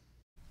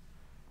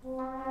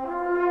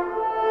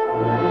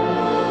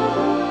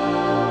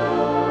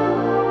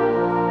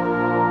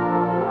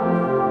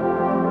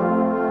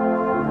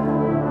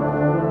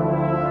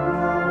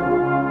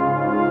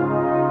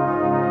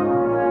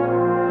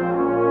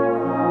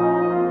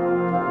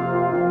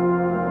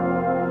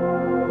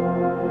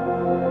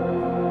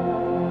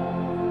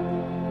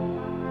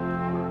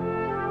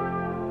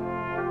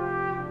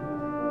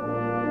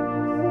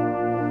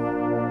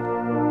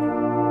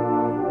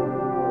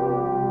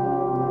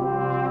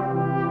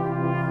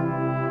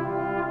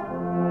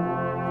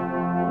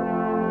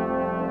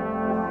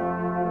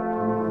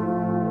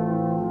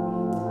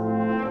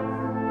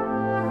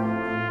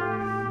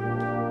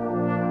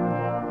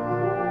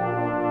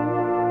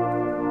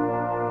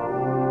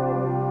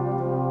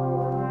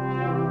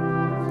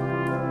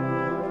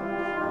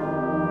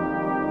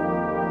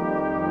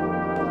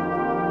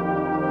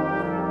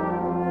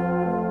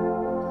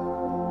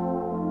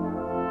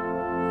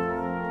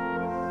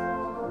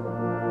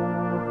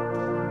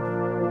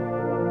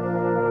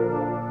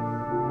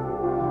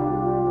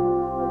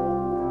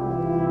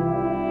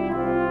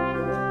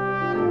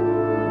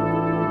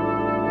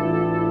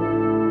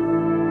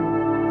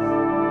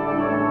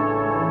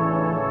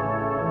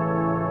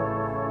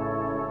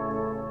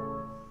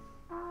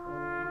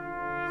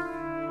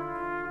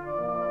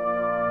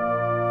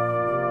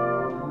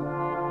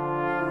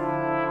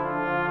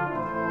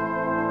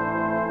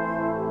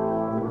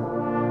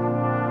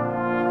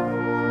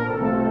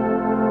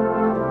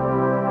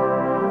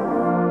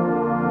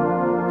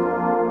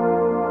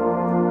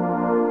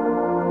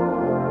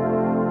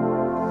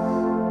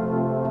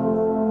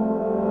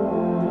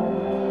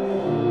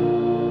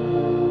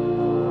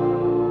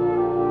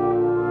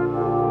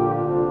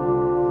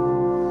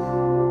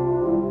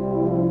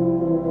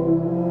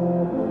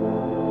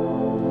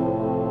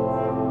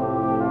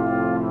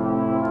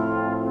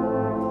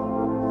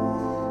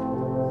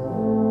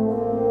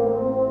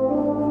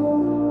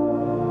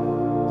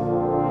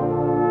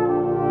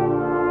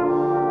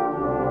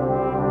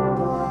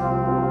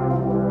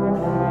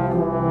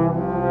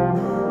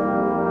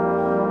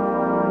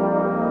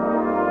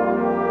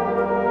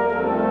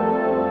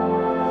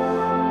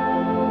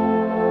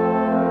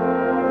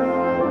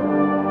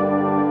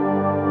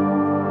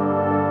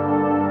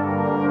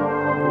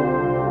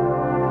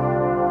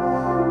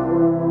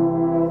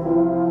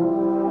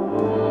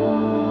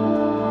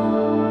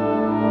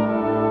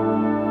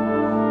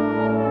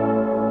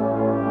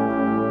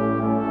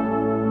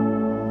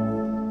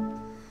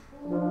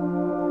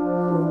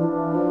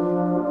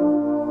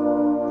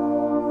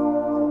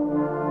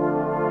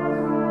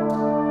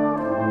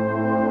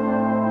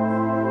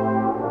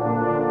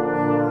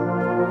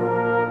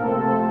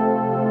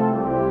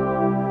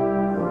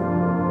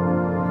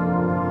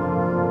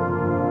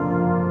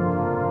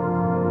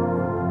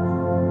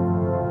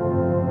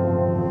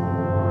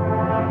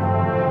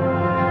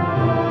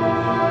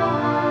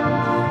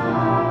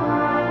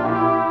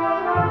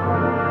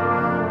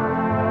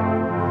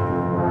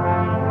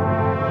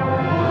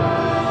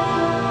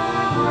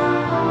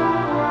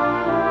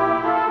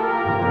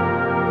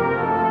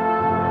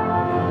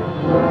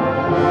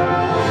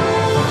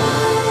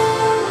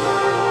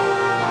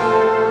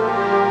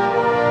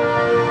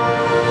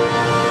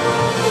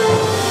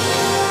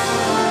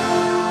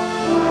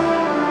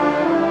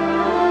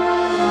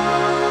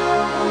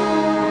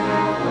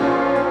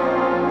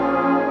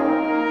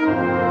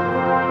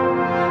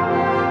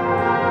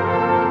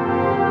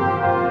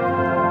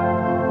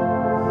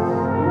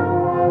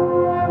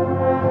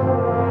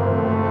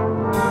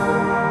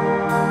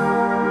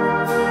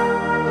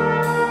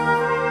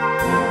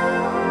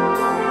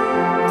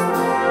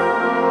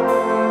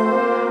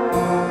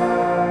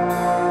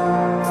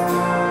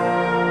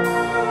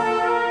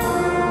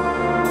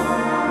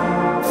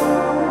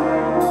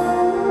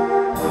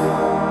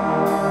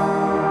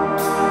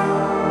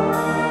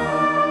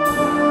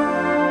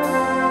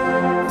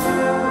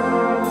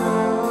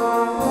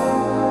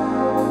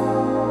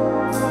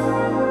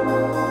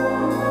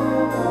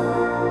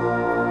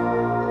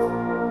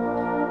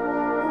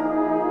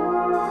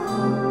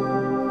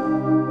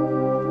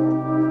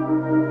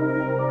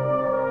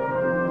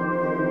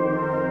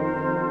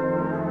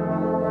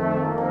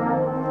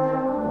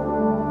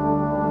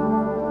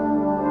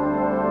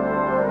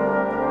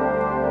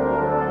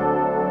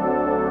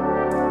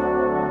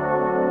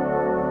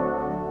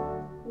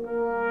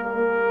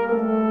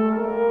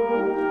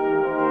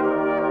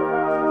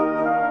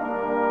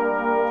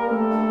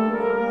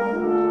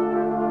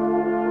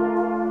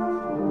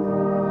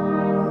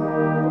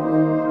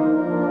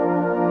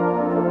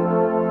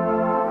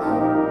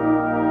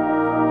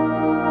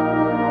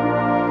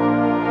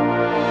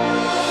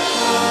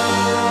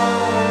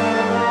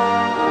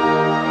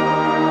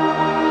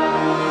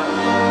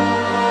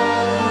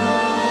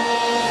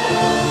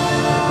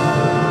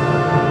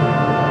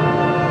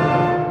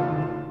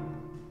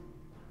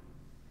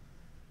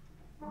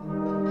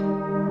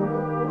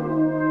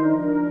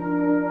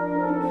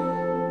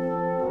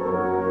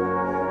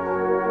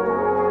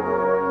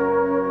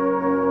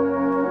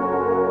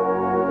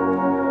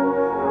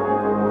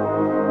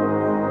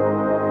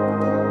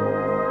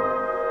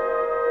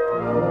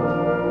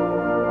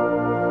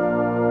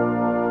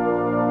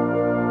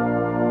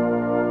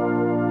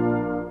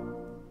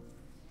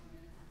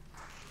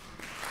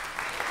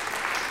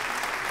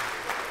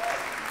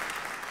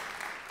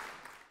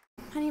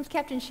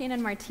 Captain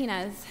Shannon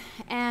Martinez,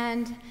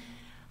 and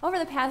over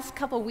the past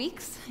couple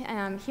weeks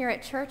here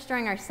at church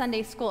during our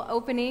Sunday school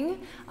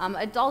opening,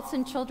 adults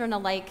and children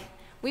alike,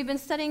 we've been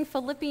studying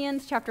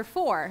Philippians chapter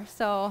 4.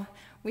 So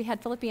we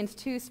had Philippians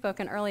 2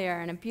 spoken earlier,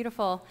 and a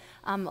beautiful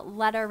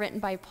letter written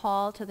by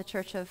Paul to the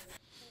church of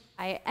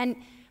and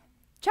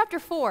chapter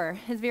 4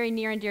 is very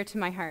near and dear to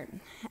my heart.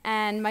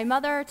 And my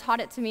mother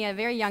taught it to me at a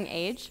very young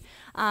age,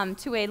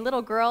 to a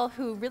little girl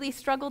who really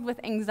struggled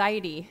with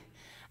anxiety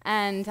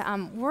and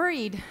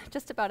worried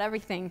just about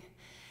everything.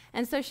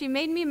 And so she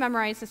made me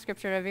memorize the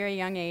scripture at a very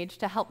young age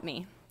to help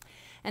me.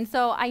 And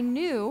so I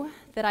knew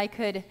that I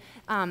could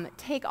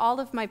take all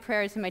of my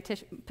prayers and my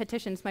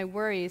petitions, my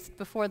worries,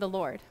 before the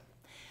Lord.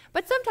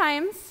 But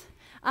sometimes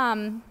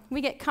we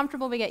get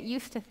comfortable, we get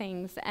used to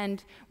things,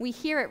 and we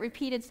hear it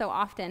repeated so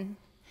often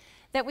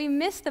that we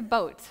miss the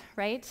boat,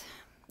 right?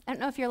 I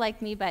don't know if you're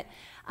like me, but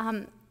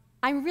I'm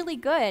really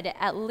good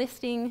at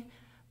listing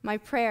my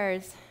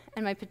prayers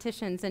and my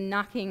petitions and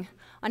knocking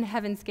on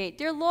heaven's gate.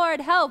 Dear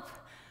Lord, help!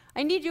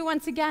 I need you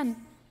once again.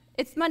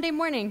 It's Monday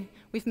morning.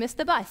 We've missed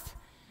the bus.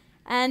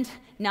 And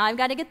now I've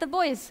got to get the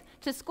boys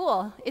to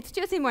school. It's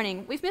Tuesday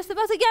morning. We've missed the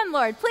bus again,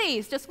 Lord.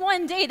 Please, just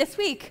one day this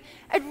week.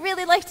 I'd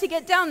really like to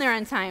get down there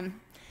on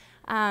time.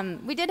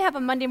 We did have a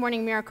Monday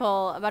morning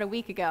miracle about a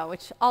week ago,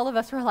 which all of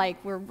us were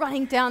like, we're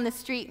running down the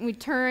street and we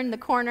turn the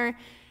corner.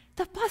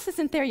 The bus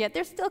isn't there yet.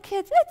 There's still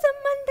kids. It's a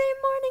Monday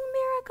morning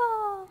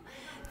miracle.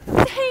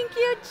 Thank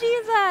you,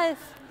 Jesus.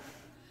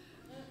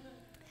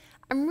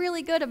 I'm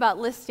really good about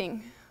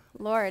listing.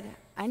 Lord,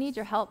 I need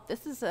your help.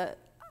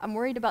 I'm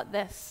worried about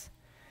this.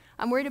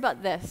 I'm worried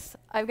about this.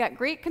 I've got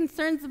great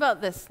concerns about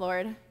this,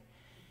 Lord.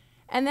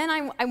 And then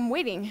I'm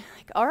waiting.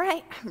 Like, all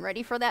right, I'm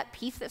ready for that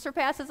peace that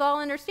surpasses all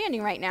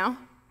understanding right now,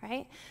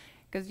 right?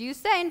 Because you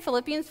say in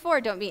Philippians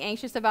 4, don't be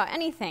anxious about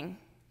anything,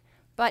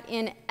 but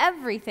in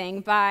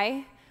everything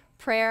by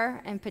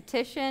prayer and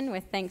petition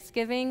with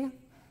thanksgiving,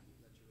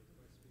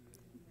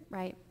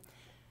 right?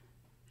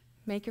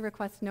 Make your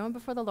requests known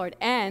before the Lord,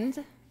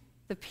 and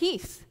the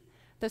peace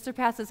that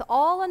surpasses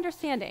all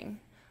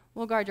understanding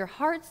will guard your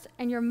hearts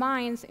and your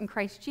minds in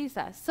Christ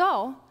Jesus.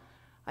 So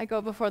I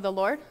go before the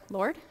Lord.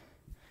 Lord,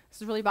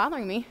 this is really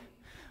bothering me.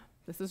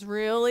 This is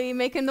really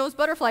making those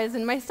butterflies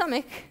in my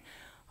stomach.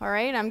 All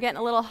right, I'm getting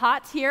a little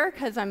hot here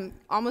because I'm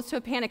almost to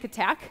a panic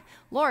attack.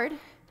 Lord,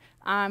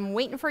 I'm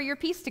waiting for your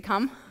peace to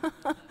come.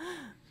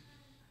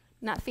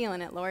 Not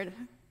feeling it, Lord.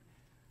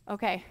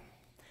 Okay.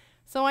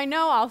 So I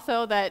know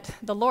also that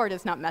the Lord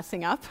is not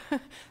messing up.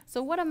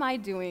 So what am I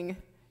doing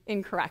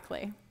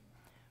incorrectly?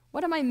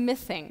 What am I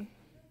missing?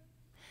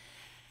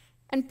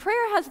 And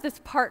prayer has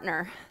this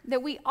partner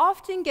that we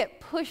often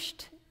get push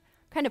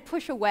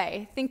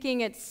away,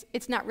 thinking it's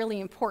not really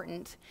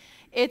important.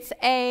 It's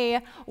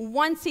a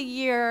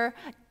once-a-year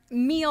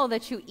meal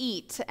that you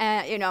eat,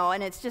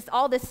 and it's just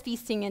all this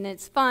feasting, and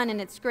it's fun, and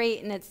it's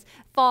great, and it's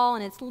fall,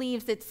 and it's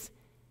leaves. It's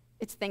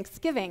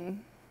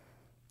Thanksgiving.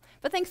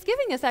 But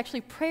Thanksgiving is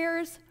actually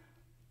prayer's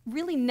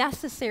really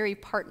necessary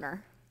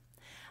partner.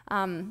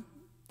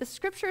 The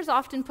scriptures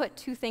often put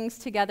two things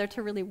together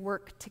to really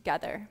work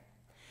together.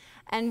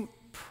 And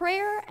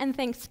prayer and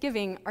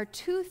thanksgiving are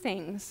two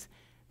things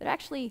that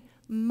actually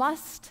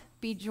must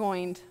be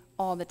joined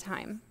all the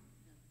time.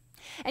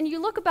 And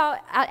you look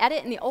at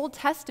it in the Old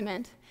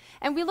Testament,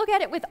 and we look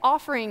at it with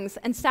offerings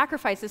and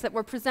sacrifices that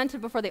were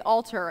presented before the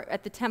altar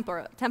at the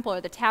temple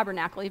or the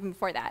tabernacle, even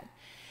before that.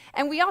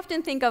 And we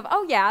often think of,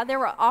 oh yeah, there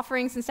were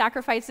offerings and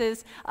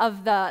sacrifices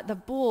of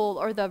the bull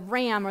or the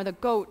ram or the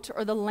goat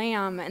or the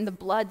lamb and the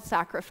blood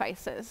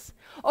sacrifices.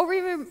 Or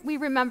we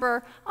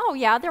remember, oh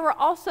yeah, there were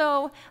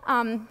also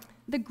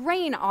the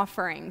grain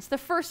offerings. The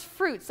first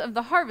fruits of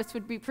the harvest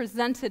would be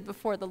presented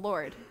before the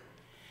Lord.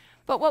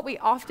 But what we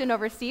often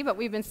oversee, what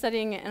we've been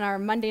studying in our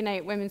Monday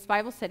night women's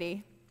Bible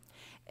study,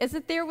 is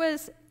that there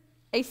was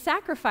a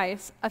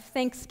sacrifice of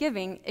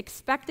thanksgiving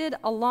expected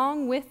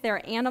along with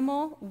their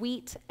animal,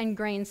 wheat, and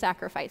grain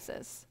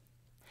sacrifices.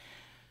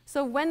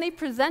 So when they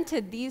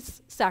presented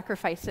these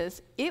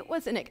sacrifices, it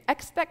was an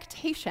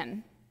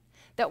expectation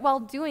that while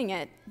doing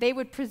it, they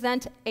would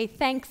present a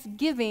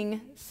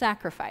thanksgiving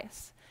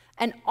sacrifice,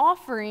 an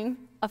offering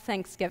of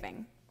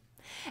thanksgiving.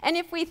 And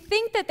if we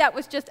think that that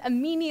was just a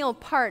menial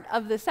part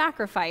of the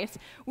sacrifice,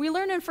 we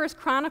learn in 1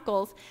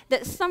 Chronicles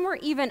that some were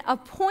even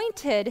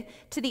appointed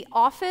to the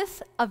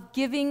office of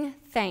giving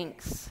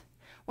thanks.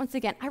 Once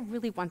again, I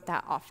really want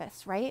that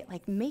office, right?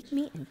 Like, make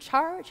me in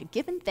charge of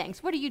giving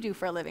thanks. What do you do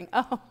for a living?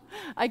 Oh,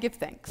 I give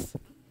thanks.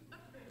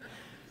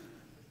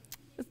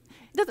 It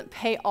doesn't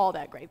pay all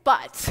that great,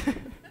 but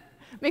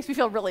it makes me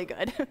feel really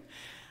good.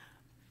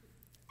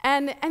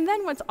 And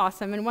then what's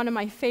awesome, and one of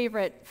my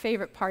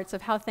favorite parts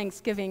of how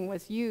Thanksgiving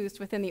was used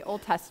within the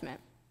Old Testament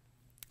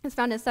is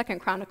found in 2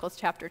 Chronicles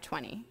chapter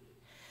 20.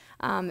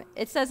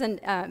 It says in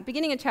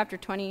beginning in chapter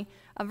 20,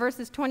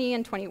 verses 20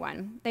 and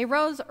 21, they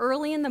rose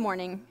early in the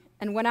morning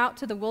and went out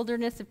to the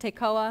wilderness of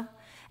Tekoa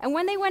And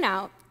when they went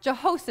out,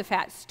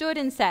 Jehoshaphat stood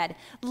and said,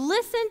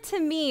 "Listen to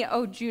me,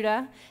 O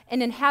Judah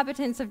and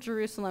inhabitants of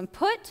Jerusalem.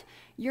 Put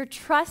your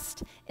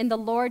trust in the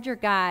Lord your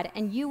God,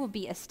 and you will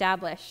be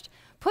established.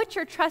 Put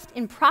your trust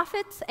in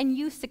prophets, and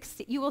you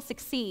will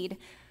succeed."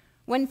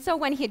 When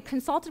he had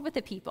consulted with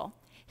the people,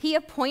 he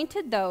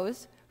appointed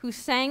those who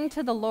sang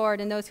to the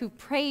Lord and those who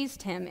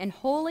praised him in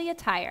holy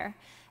attire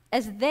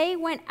as they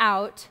went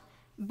out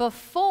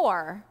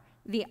before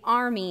the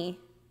army,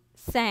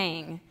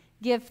 saying,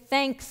 "Give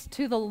thanks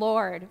to the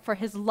Lord, for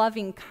his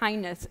loving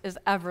kindness is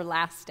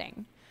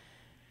everlasting."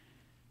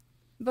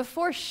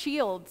 Before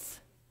shields,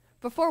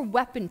 before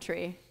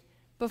weaponry,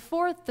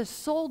 before the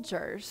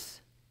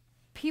soldiers,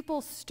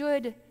 people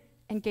stood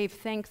and gave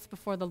thanks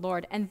before the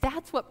Lord. And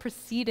that's what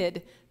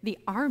preceded the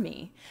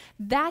army.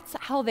 That's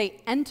how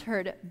they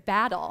entered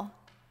battle.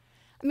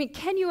 I mean,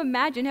 can you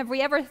imagine? Have we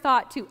ever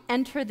thought to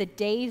enter the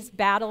day's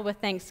battle with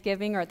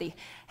thanksgiving or the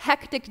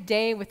hectic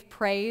day with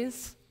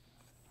praise?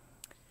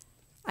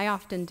 I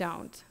often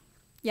don't.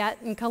 Yet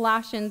in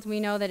Colossians, we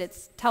know that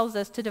it tells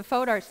us to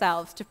devote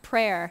ourselves to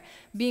prayer,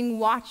 being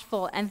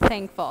watchful and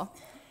thankful.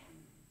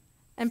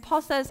 And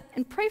Paul says,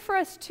 and pray for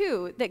us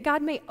too, that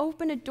God may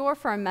open a door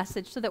for our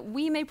message so that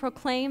we may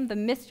proclaim the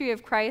mystery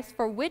of Christ,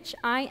 for which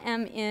I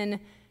am in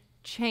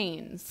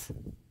chains.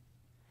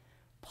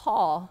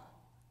 Paul,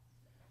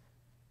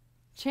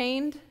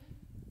 chained,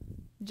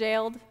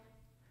 jailed,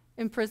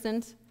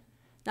 imprisoned,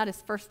 not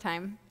his first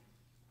time,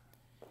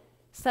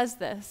 says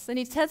this. And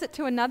he says it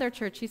to another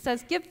church. He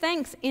says, "Give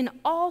thanks in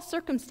all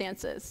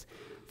circumstances,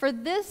 for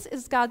this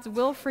is God's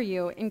will for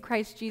you in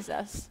Christ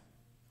Jesus."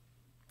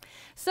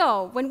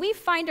 So, when we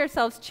find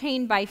ourselves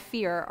chained by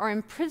fear or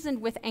imprisoned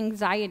with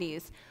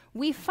anxieties,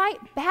 we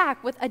fight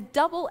back with a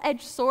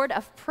double-edged sword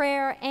of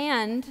prayer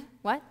and,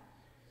 what?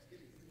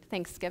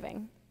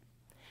 Thanksgiving.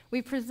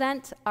 We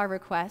present our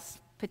requests,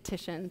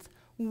 petitions,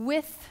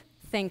 with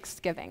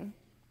thanksgiving.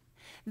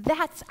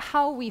 That's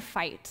how we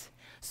fight.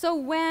 So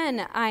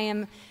when I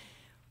am,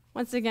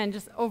 once again,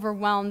 just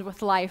overwhelmed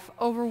with life,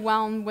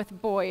 overwhelmed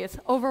with boys,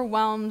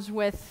 overwhelmed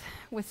with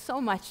so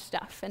much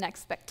stuff and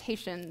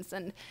expectations,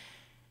 and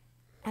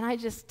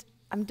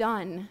I'm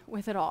done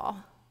with it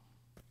all.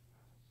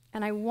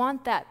 And I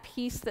want that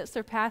peace that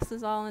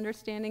surpasses all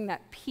understanding,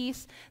 that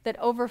peace that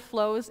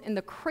overflows in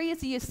the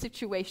craziest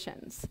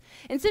situations.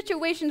 In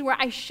situations where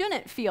I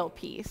shouldn't feel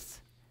peace,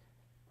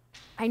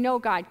 I know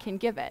God can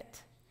give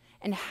it.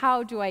 And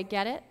how do I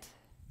get it?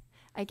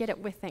 I get it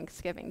with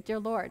thanksgiving. Dear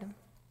Lord,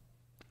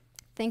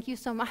 thank you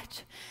so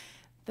much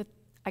that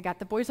I got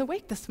the boys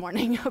awake this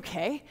morning,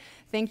 okay?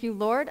 Thank you,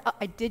 Lord.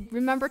 I did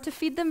remember to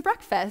feed them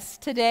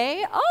breakfast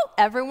today. Oh,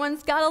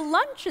 everyone's got a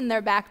lunch in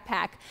their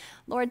backpack.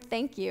 Lord,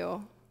 thank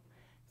you.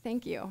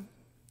 Thank you.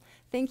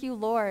 Thank you,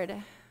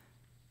 Lord,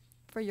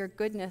 for your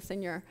goodness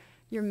and your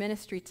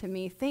ministry to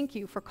me. Thank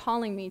you for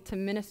calling me to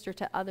minister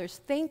to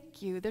others.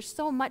 Thank you. There's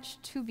so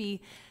much to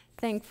be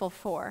thankful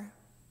for.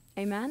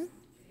 Amen?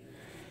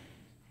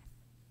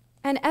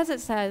 And as it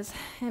says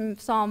in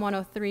Psalm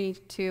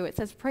 103:2, it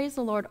says, "Praise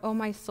the Lord, O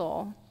my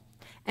soul,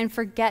 and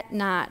forget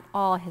not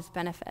all his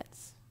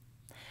benefits."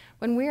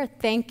 When we are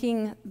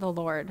thanking the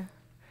Lord,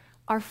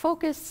 our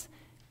focus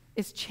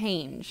is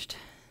changed,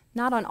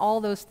 not on all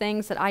those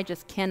things that I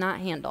just cannot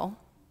handle,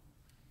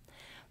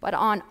 but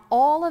on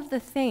all of the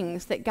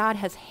things that God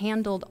has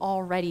handled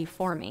already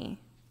for me.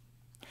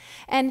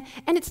 And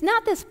it's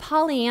not this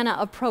Pollyanna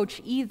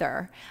approach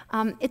either.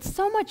 It's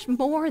so much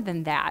more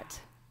than that.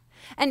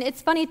 And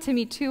it's funny to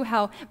me, too,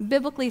 how,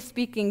 biblically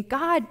speaking,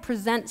 God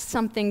presents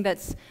something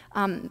that's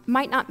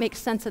might not make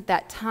sense at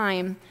that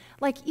time.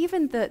 Like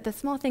even the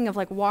small thing of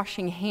like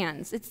washing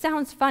hands. It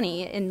sounds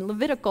funny. In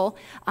Leviticus,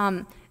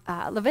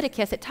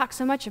 it talks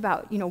so much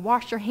about,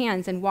 wash your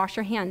hands and wash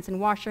your hands and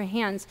wash your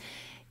hands.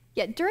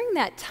 Yet during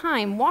that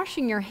time,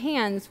 washing your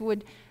hands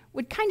would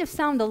kind of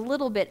sound a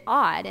little bit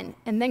odd.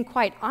 And then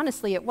quite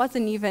honestly, it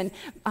wasn't even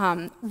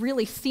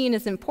really seen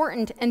as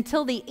important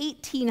until the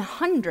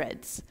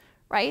 1800s.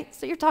 Right?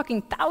 So you're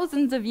talking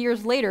thousands of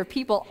years later,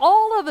 people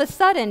all of a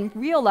sudden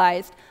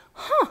realized,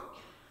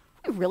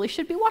 we really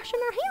should be washing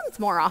our hands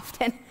more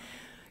often.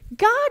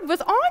 God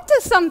was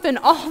onto something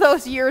all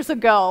those years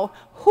ago.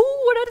 Who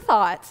would have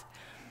thought?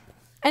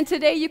 And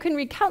today you can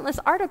read countless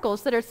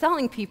articles that are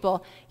telling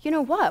people, you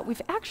know what,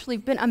 we've actually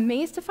been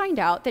amazed to find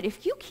out that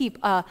if you keep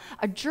a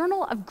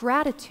journal of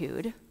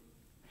gratitude,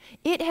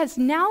 it has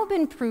now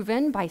been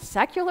proven by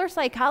secular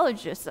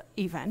psychologists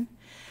even,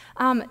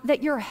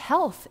 that your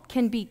health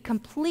can be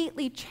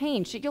completely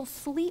changed, that you'll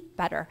sleep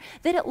better,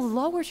 that it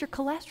lowers your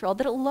cholesterol,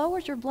 that it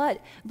lowers your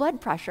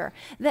blood pressure,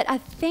 that a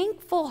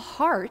thankful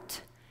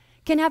heart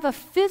can have a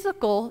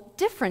physical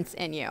difference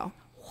in you.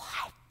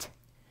 What?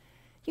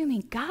 You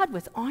mean God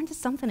was onto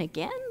something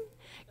again?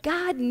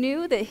 God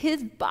knew that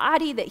his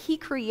body that he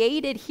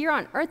created here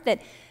on earth,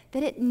 that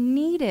it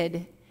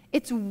needed,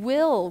 its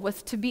will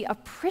was to be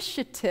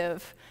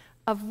appreciative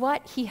of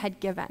what he had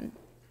given.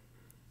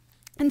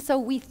 And so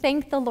we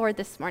thank the Lord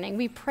this morning.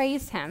 We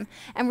praise him,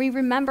 and we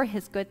remember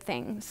his good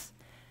things.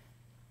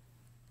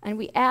 And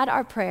we add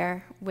our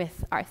prayer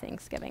with our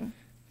thanksgiving.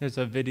 There's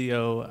a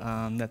video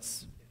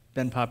that's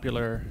been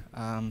popular.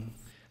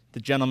 The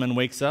gentleman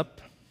wakes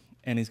up,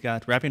 and he's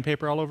got wrapping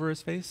paper all over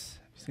his face.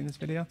 Have you seen this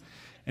video?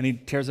 And he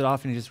tears it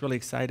off, and he's just really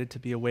excited to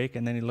be awake,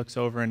 and then he looks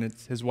over, and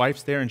it's his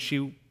wife's there, and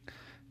she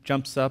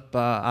jumps up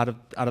out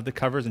of the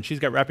covers, and she's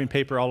got wrapping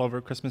paper all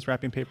over, Christmas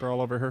wrapping paper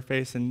all over her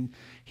face, and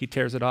he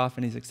tears it off,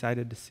 and he's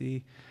excited to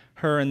see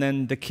her. And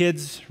then the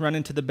kids run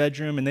into the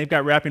bedroom, and they've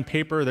got wrapping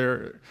paper.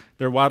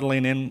 They're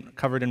waddling in,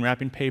 covered in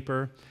wrapping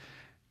paper.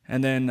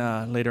 And then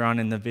later on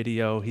in the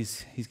video,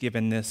 he's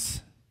given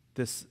this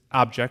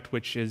object,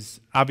 which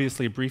is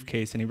obviously a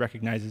briefcase, and he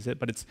recognizes it,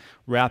 but it's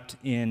wrapped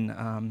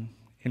in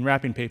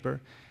wrapping paper.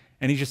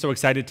 And he's just so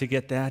excited to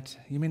get that.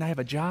 You mean I have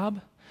a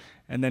job?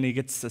 And then he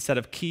gets a set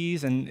of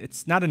keys, and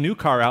it's not a new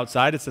car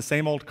outside. It's the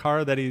same old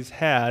car that he's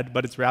had,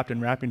 but it's wrapped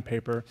in wrapping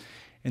paper.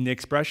 And the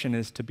expression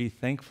is to be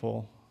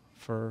thankful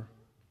for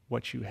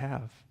what you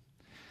have.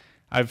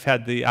 I've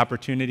had the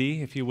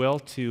opportunity, if you will,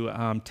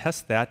 to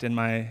test that in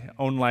my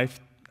own life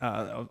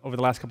over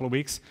the last couple of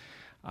weeks.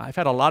 I've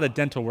had a lot of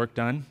dental work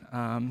done.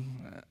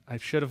 I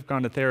should have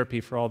gone to therapy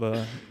for all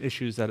the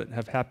issues that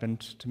have happened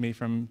to me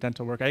from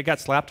dental work. I got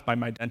slapped by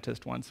my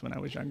dentist once when I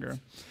was younger.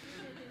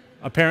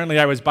 Apparently,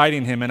 I was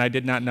biting him, and I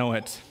did not know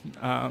it.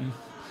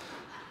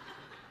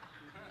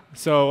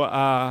 So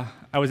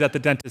I was at the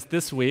dentist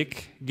this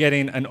week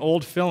getting an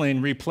old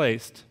filling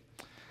replaced.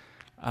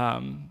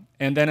 And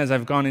then as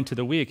I've gone into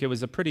the week, it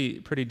was a pretty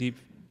deep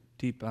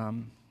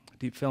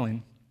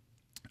filling.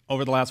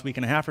 Over the last week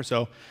and a half or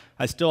so,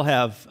 I still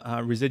have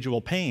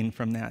residual pain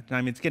from that. I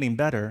mean, it's getting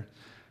better.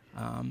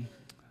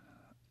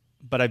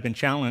 But I've been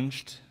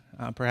challenged,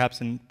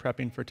 perhaps in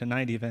prepping for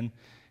tonight even.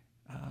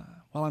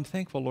 Well, I'm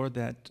thankful, Lord,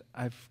 that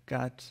I've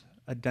got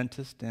a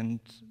dentist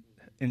and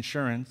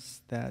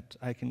insurance that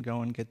I can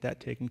go and get that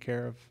taken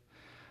care of.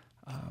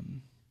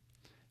 And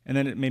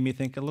then it made me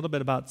think a little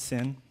bit about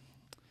sin.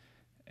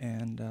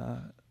 And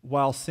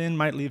while sin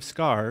might leave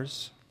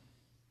scars,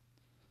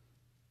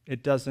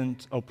 it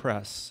doesn't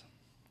oppress.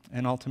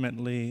 And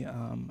ultimately,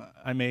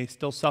 I may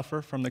still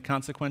suffer from the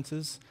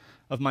consequences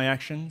of my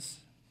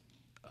actions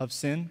of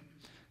sin,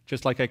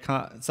 just like I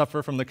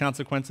suffer from the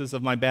consequences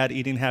of my bad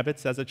eating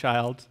habits as a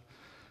child.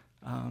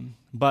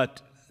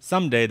 But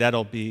someday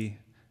that'll be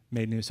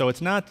made new. So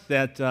it's not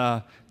that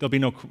there'll be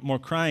no more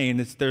crying,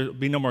 it's there'll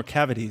be no more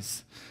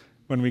cavities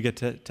when we get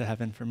to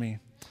heaven for me.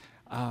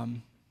 But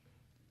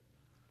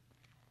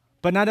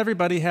not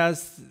everybody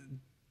has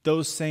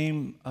those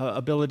same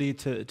ability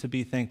to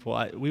be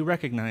thankful. We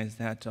recognize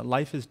that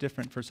life is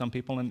different for some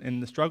people,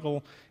 and the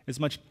struggle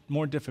is much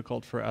more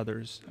difficult for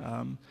others.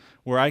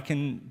 Where I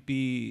can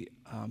be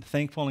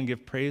thankful and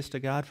give praise to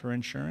God for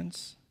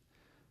insurance,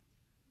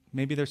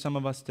 maybe there's some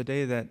of us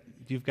today that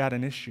you've got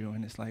an issue,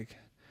 and it's like,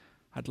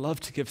 I'd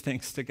love to give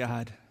thanks to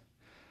God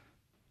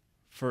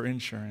for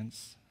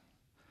insurance.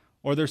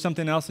 Or there's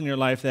something else in your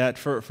life that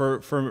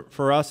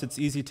for us it's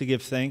easy to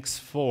give thanks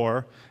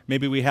for.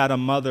 Maybe we had a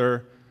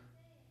mother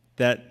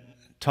that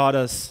taught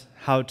us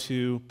how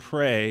to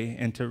pray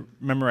and to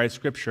memorize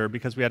Scripture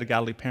because we had a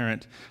godly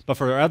parent. But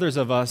for others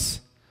of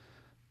us,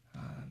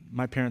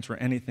 my parents were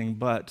anything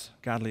but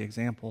godly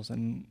examples,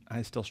 and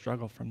I still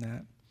struggle from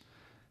that.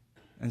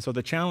 And so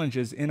the challenge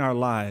is, in our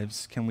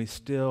lives, can we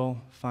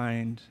still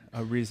find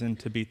a reason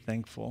to be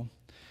thankful?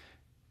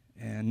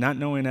 And not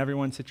knowing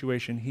everyone's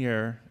situation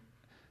here,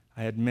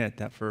 I admit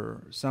that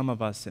for some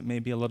of us, it may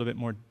be a little bit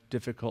more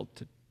difficult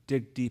to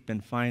dig deep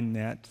and find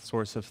that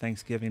source of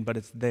thanksgiving, but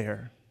it's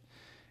there.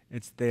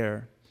 It's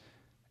there.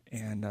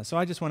 And so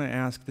I just want to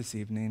ask this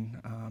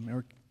evening,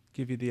 or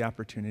give you the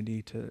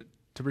opportunity to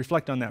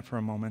reflect on that for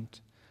a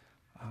moment.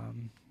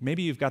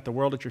 Maybe you've got the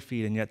world at your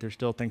feet, and yet there's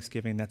still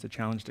Thanksgiving that's a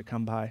challenge to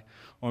come by.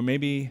 Or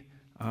maybe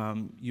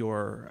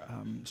you're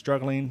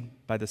struggling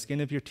by the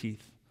skin of your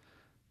teeth,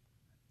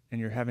 and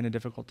you're having a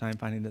difficult time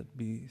finding to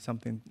be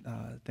something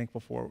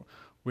thankful for.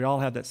 We all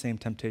have that same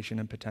temptation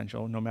and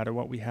potential, no matter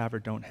what we have or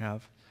don't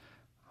have.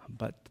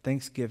 But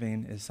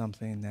Thanksgiving is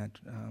something that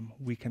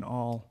we can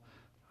all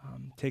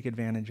take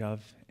advantage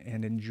of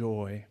and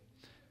enjoy,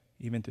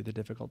 even through the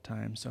difficult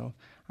times. So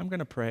I'm going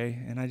to pray,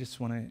 and I just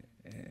want to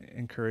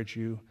encourage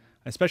you,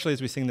 especially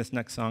as we sing this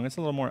next song. It's a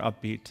little more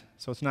upbeat,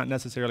 so it's not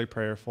necessarily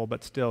prayerful,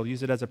 but still,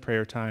 use it as a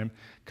prayer time.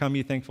 Come,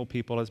 ye thankful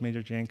people, as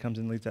Major Jane comes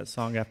and leads that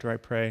song after I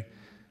pray.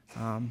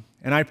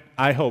 And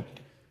I hope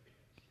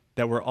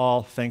that we're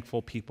all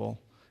thankful people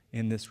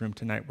in this room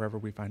tonight, wherever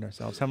we find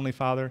ourselves. Heavenly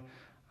Father,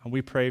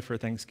 we pray for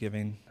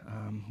Thanksgiving.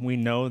 We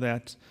know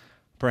that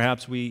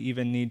perhaps we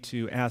even need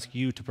to ask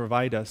you to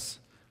provide us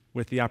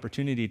with the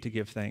opportunity to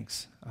give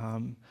thanks.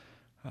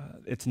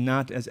 It's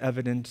not as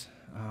evident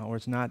or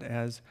it's not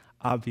as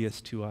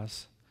obvious to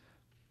us,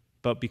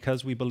 but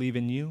because we believe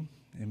in you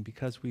and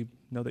because we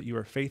know that you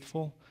are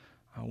faithful,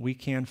 we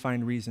can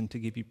find reason to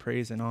give you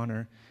praise and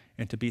honor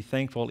and to be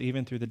thankful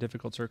even through the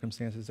difficult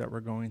circumstances that we're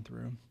going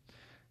through.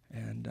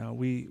 And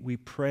we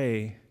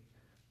pray,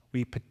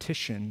 we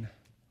petition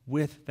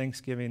with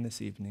thanksgiving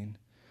this evening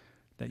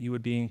that you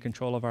would be in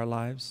control of our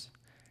lives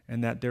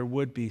and that there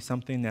would be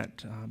something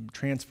that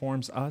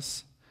transforms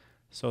us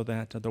so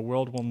that the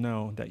world will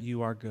know that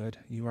you are good,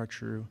 you are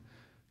true,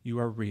 you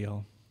are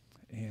real,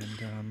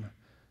 and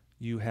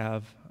you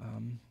have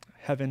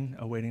heaven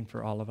awaiting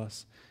for all of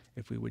us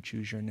if we would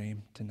choose your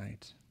name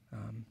tonight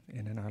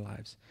and in our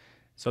lives.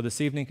 So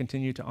this evening,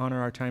 continue to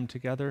honor our time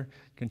together,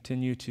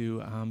 continue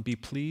to be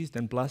pleased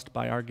and blessed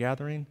by our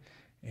gathering,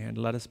 and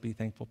let us be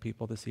thankful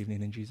people this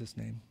evening in Jesus'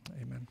 name.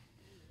 Amen.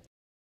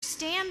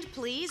 Stand,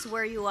 please,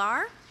 where you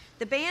are.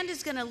 The band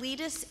is going to lead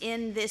us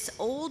in this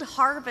old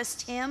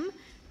harvest hymn,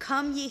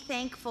 Come Ye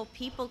Thankful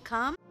People,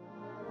 Come.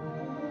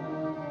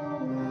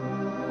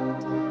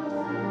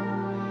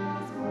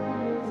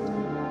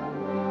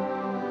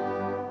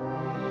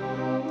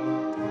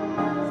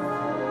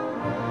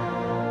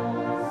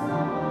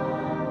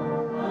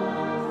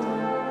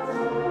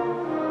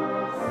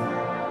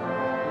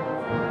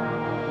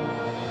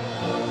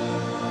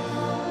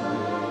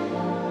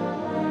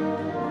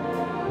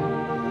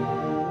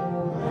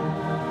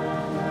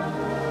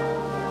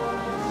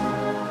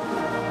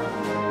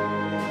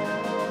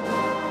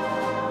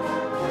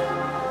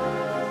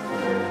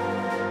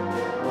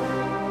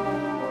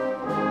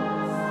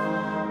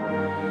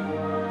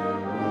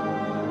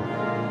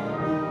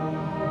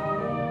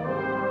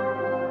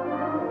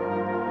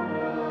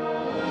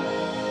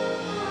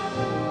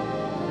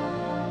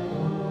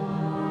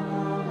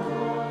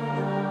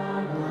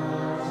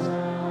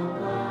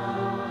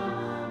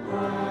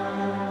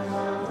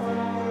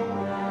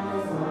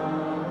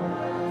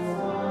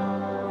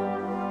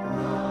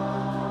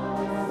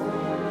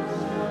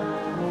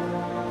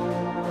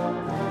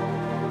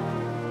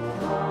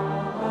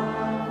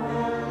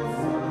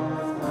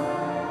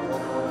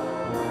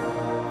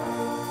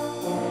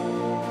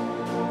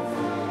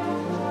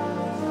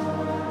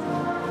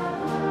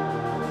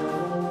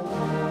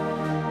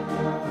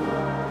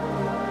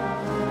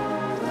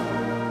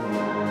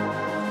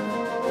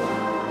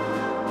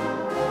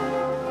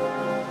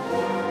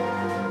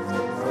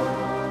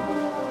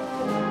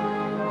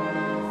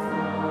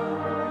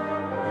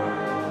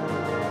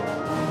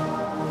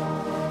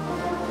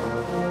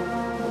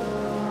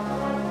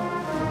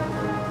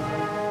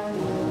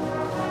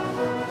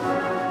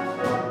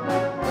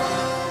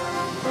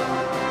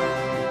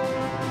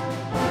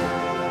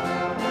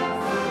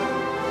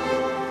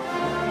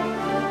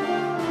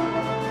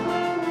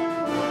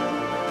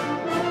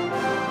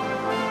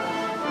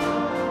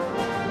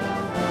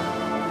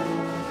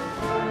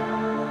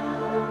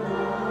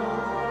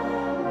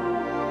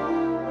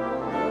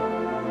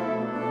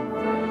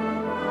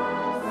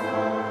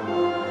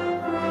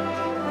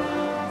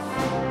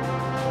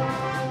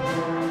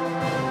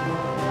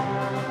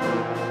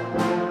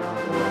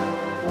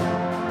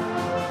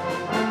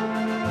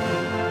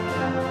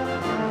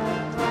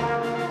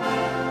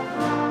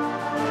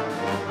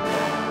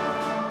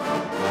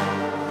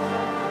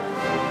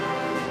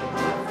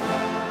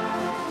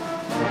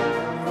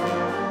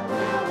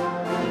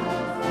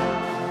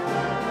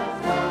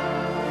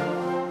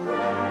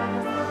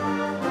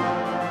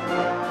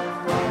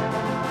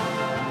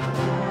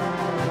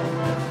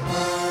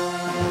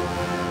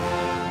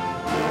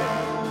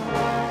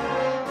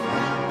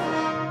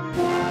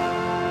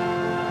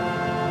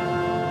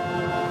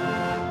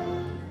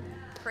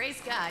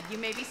 You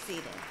may be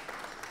seated.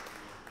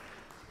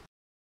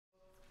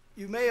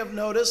 You may have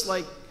noticed,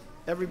 like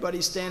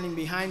everybody standing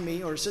behind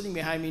me or sitting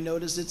behind me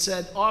noticed, it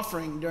said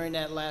offering during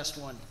that last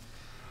one.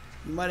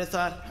 You might have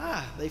thought,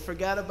 they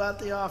forgot about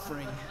the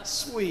offering.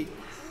 Sweet.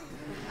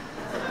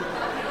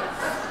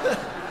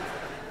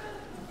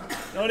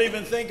 Don't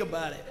even think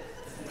about it.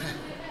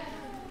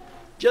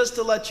 Just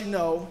to let you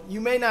know, you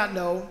may not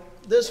know,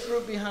 this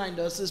group behind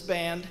us, this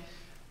band,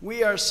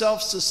 we are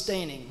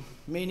self-sustaining,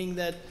 meaning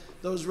that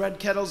those red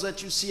kettles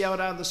that you see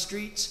out on the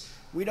streets,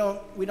 we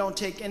don't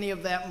take any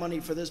of that money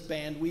for this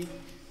band.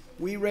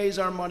 We raise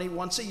our money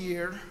once a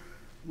year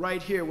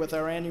right here with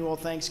our annual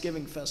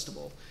Thanksgiving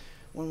festival.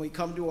 When we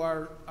come to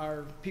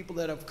our people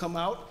that have come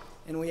out,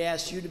 and we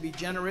ask you to be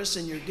generous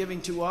in your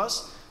giving to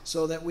us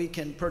so that we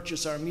can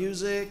purchase our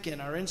music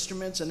and our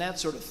instruments and that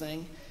sort of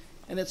thing.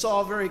 And it's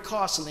all very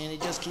costly, and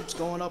it just keeps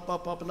going up,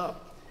 up, up, and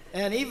up.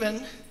 And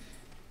even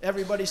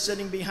everybody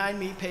sitting behind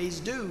me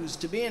pays dues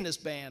to be in this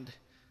band.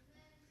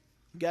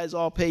 You guys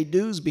all pay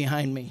dues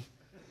behind me.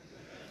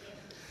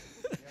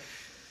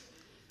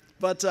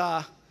 But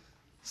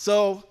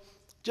so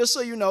just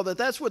so you know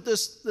that's what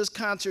this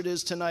concert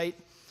is tonight.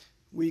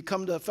 We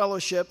come to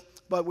fellowship,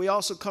 but we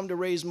also come to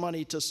raise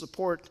money to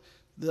support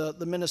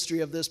the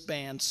ministry of this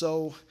band.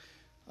 So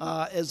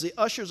as the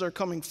ushers are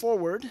coming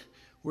forward,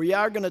 we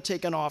are going to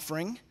take an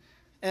offering.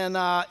 And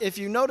if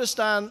you noticed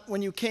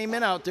when you came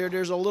in out there,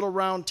 there's a little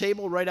round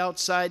table right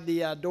outside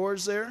the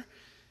doors there.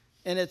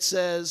 And it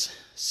says,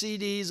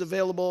 CDs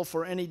available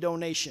for any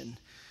donation.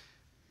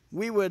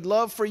 We would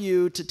love for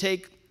you to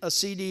take a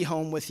CD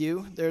home with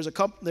you. There's a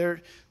couple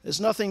there's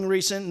nothing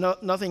recent,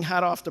 nothing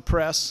hot off the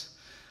press.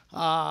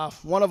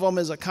 One of them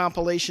is a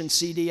compilation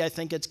CD. I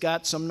think it's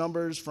got some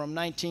numbers from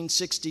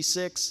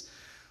 1966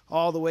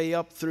 all the way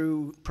up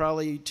through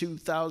probably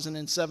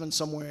 2007,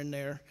 somewhere in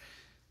there.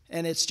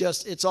 And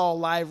it's all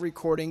live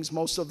recordings,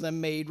 most of them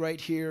made right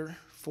here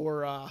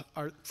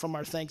from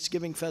our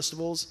Thanksgiving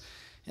festivals.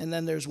 And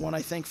then there's one,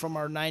 I think, from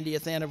our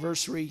 90th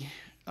anniversary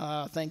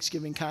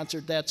Thanksgiving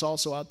concert. That's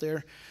also out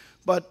there.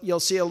 But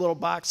you'll see a little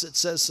box that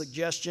says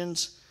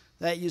suggestions.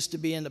 That used to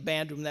be in the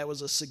band room. That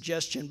was a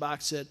suggestion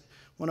box that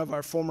one of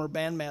our former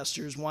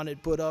bandmasters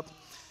wanted put up.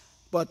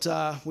 But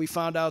we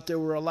found out there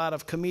were a lot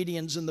of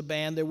comedians in the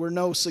band. There were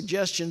no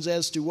suggestions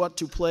as to what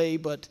to play,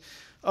 but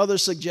other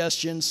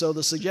suggestions. So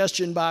the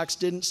suggestion box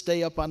didn't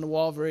stay up on the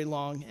wall very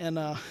long. And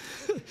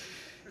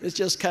it's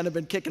just kind of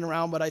been kicking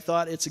around, but I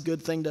thought it's a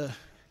good thing to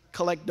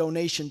collect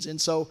donations. And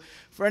so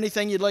for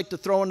anything you'd like to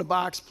throw in the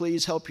box,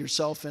 please help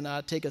yourself and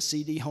take a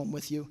CD home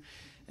with you.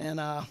 And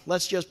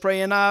let's just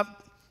pray. And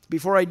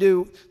before I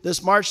do,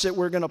 this march that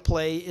we're going to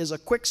play is a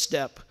quick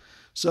step.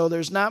 So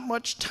there's not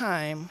much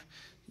time.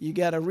 You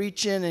got to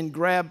reach in and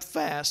grab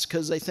fast,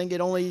 because I think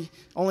it only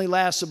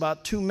lasts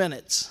about 2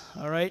 minutes,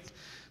 all right?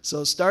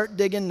 So start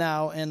digging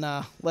now, and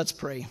let's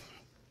pray.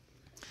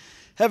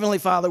 Heavenly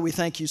Father, we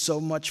thank you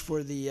so much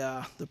for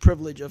the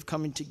privilege of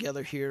coming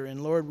together here.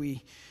 And Lord,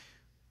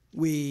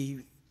 we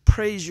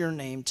praise your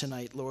name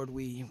tonight, Lord.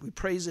 We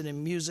praise it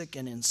in music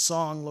and in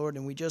song, Lord,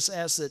 and we just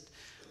ask that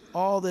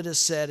all that is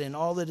said and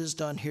all that is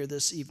done here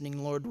this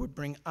evening, Lord, would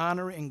bring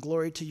honor and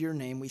glory to your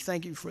name. We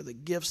thank you for the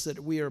gifts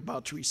that we are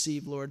about to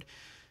receive, Lord.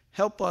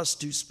 Help us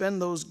to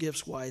spend those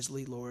gifts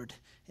wisely, Lord,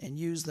 and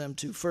use them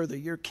to further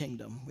your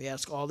kingdom. We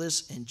ask all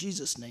this in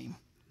Jesus' name.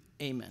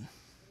 Amen.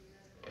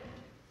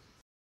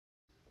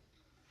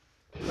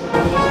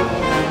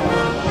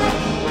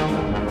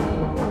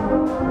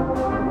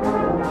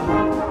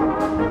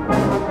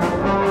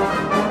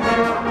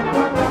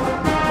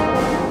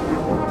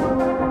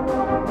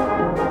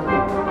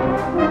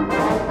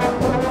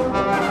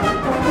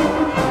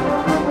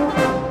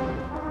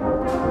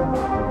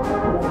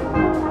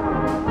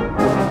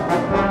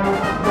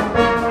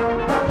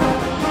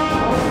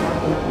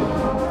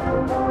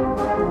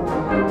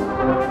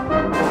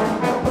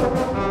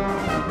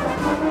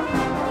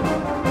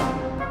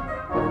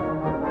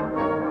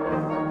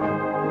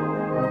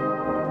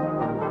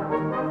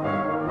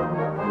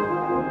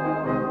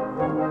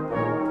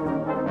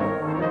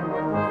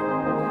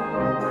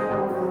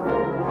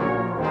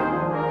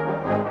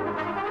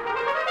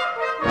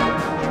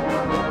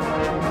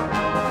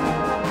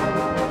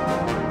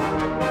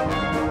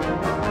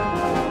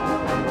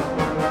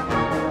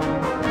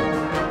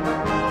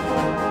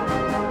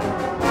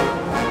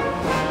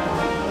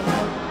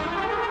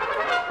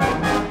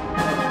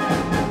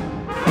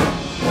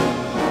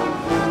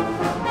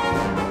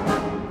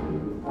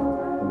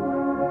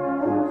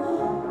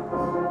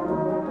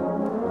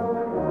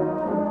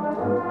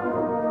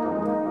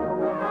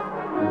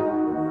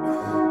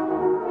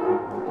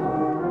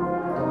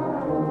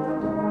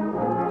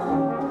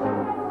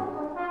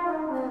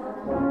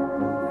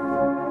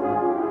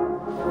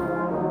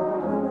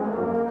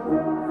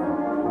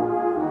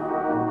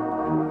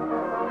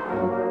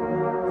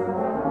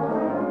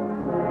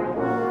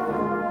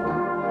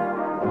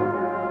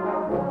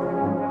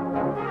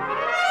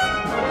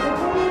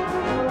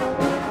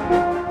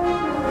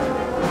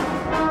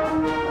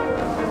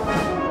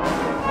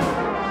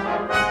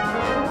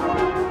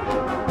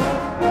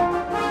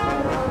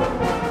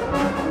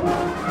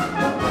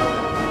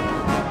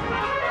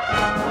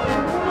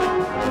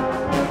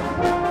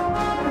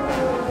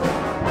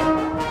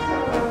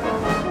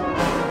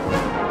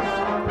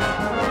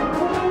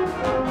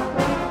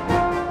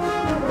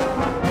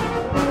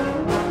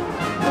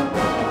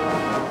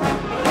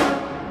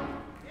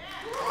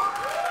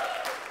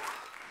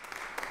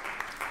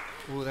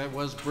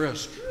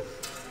 Brisk.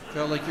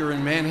 Felt like you were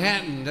in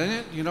Manhattan, didn't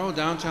it? You know,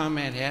 downtown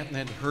Manhattan,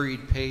 that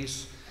hurried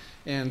pace.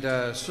 And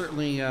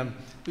certainly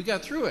we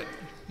got through it.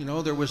 You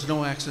know, there was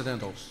no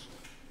accidentals.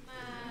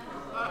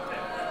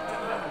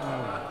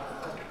 Oh.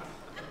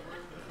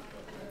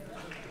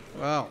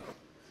 Well,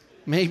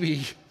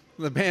 maybe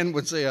the band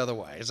would say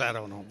otherwise. I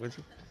don't know.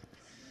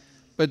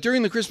 But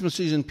during the Christmas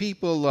season,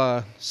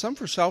 people, some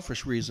for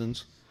selfish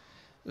reasons,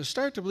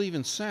 start to believe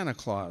in Santa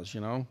Claus,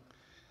 you know.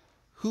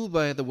 Who,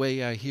 by the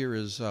way, I hear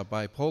is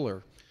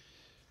bipolar.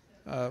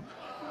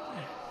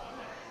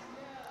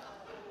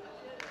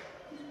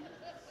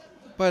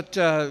 But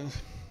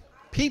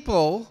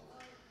people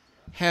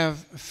have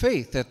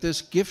faith that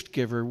this gift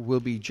giver will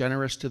be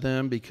generous to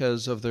them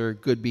because of their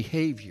good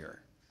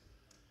behavior.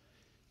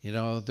 You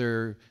know,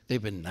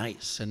 they've been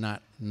nice and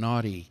not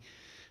naughty.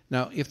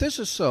 Now, if this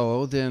is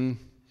so, then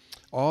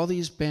all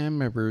these band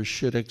members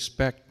should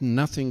expect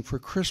nothing for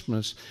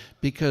Christmas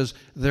because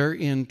they're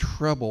in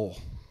trouble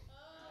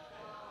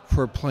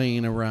for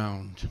playing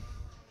around.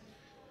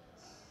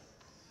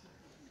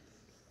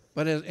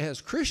 But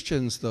as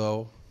Christians,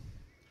 though,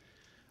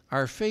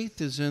 our faith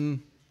is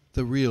in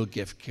the real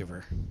gift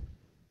giver.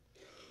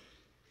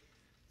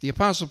 The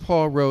Apostle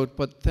Paul wrote,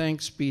 "But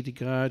thanks be to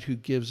God who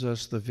gives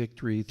us the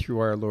victory through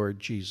our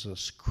Lord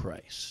Jesus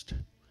Christ."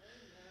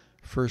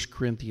 1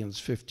 Corinthians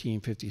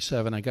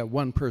 15:57. I got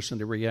one person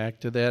to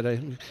react to that.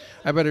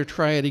 I better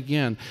try it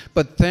again.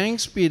 But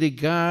thanks be to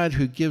God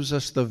who gives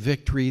us the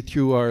victory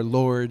through our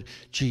Lord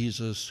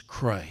Jesus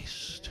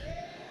Christ.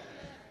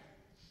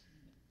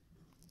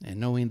 And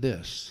knowing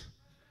this,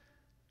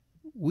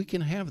 we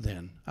can have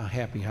then a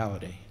happy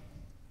holiday.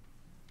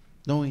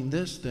 Knowing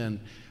this, then,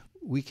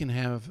 we can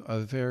have a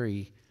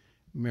very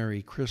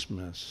Merry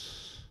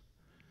Christmas.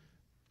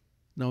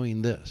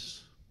 Knowing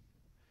this,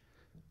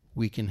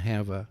 we can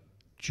have a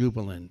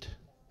jubilant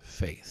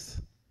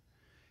faith.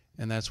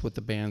 And that's what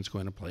the band's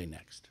going to play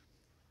next.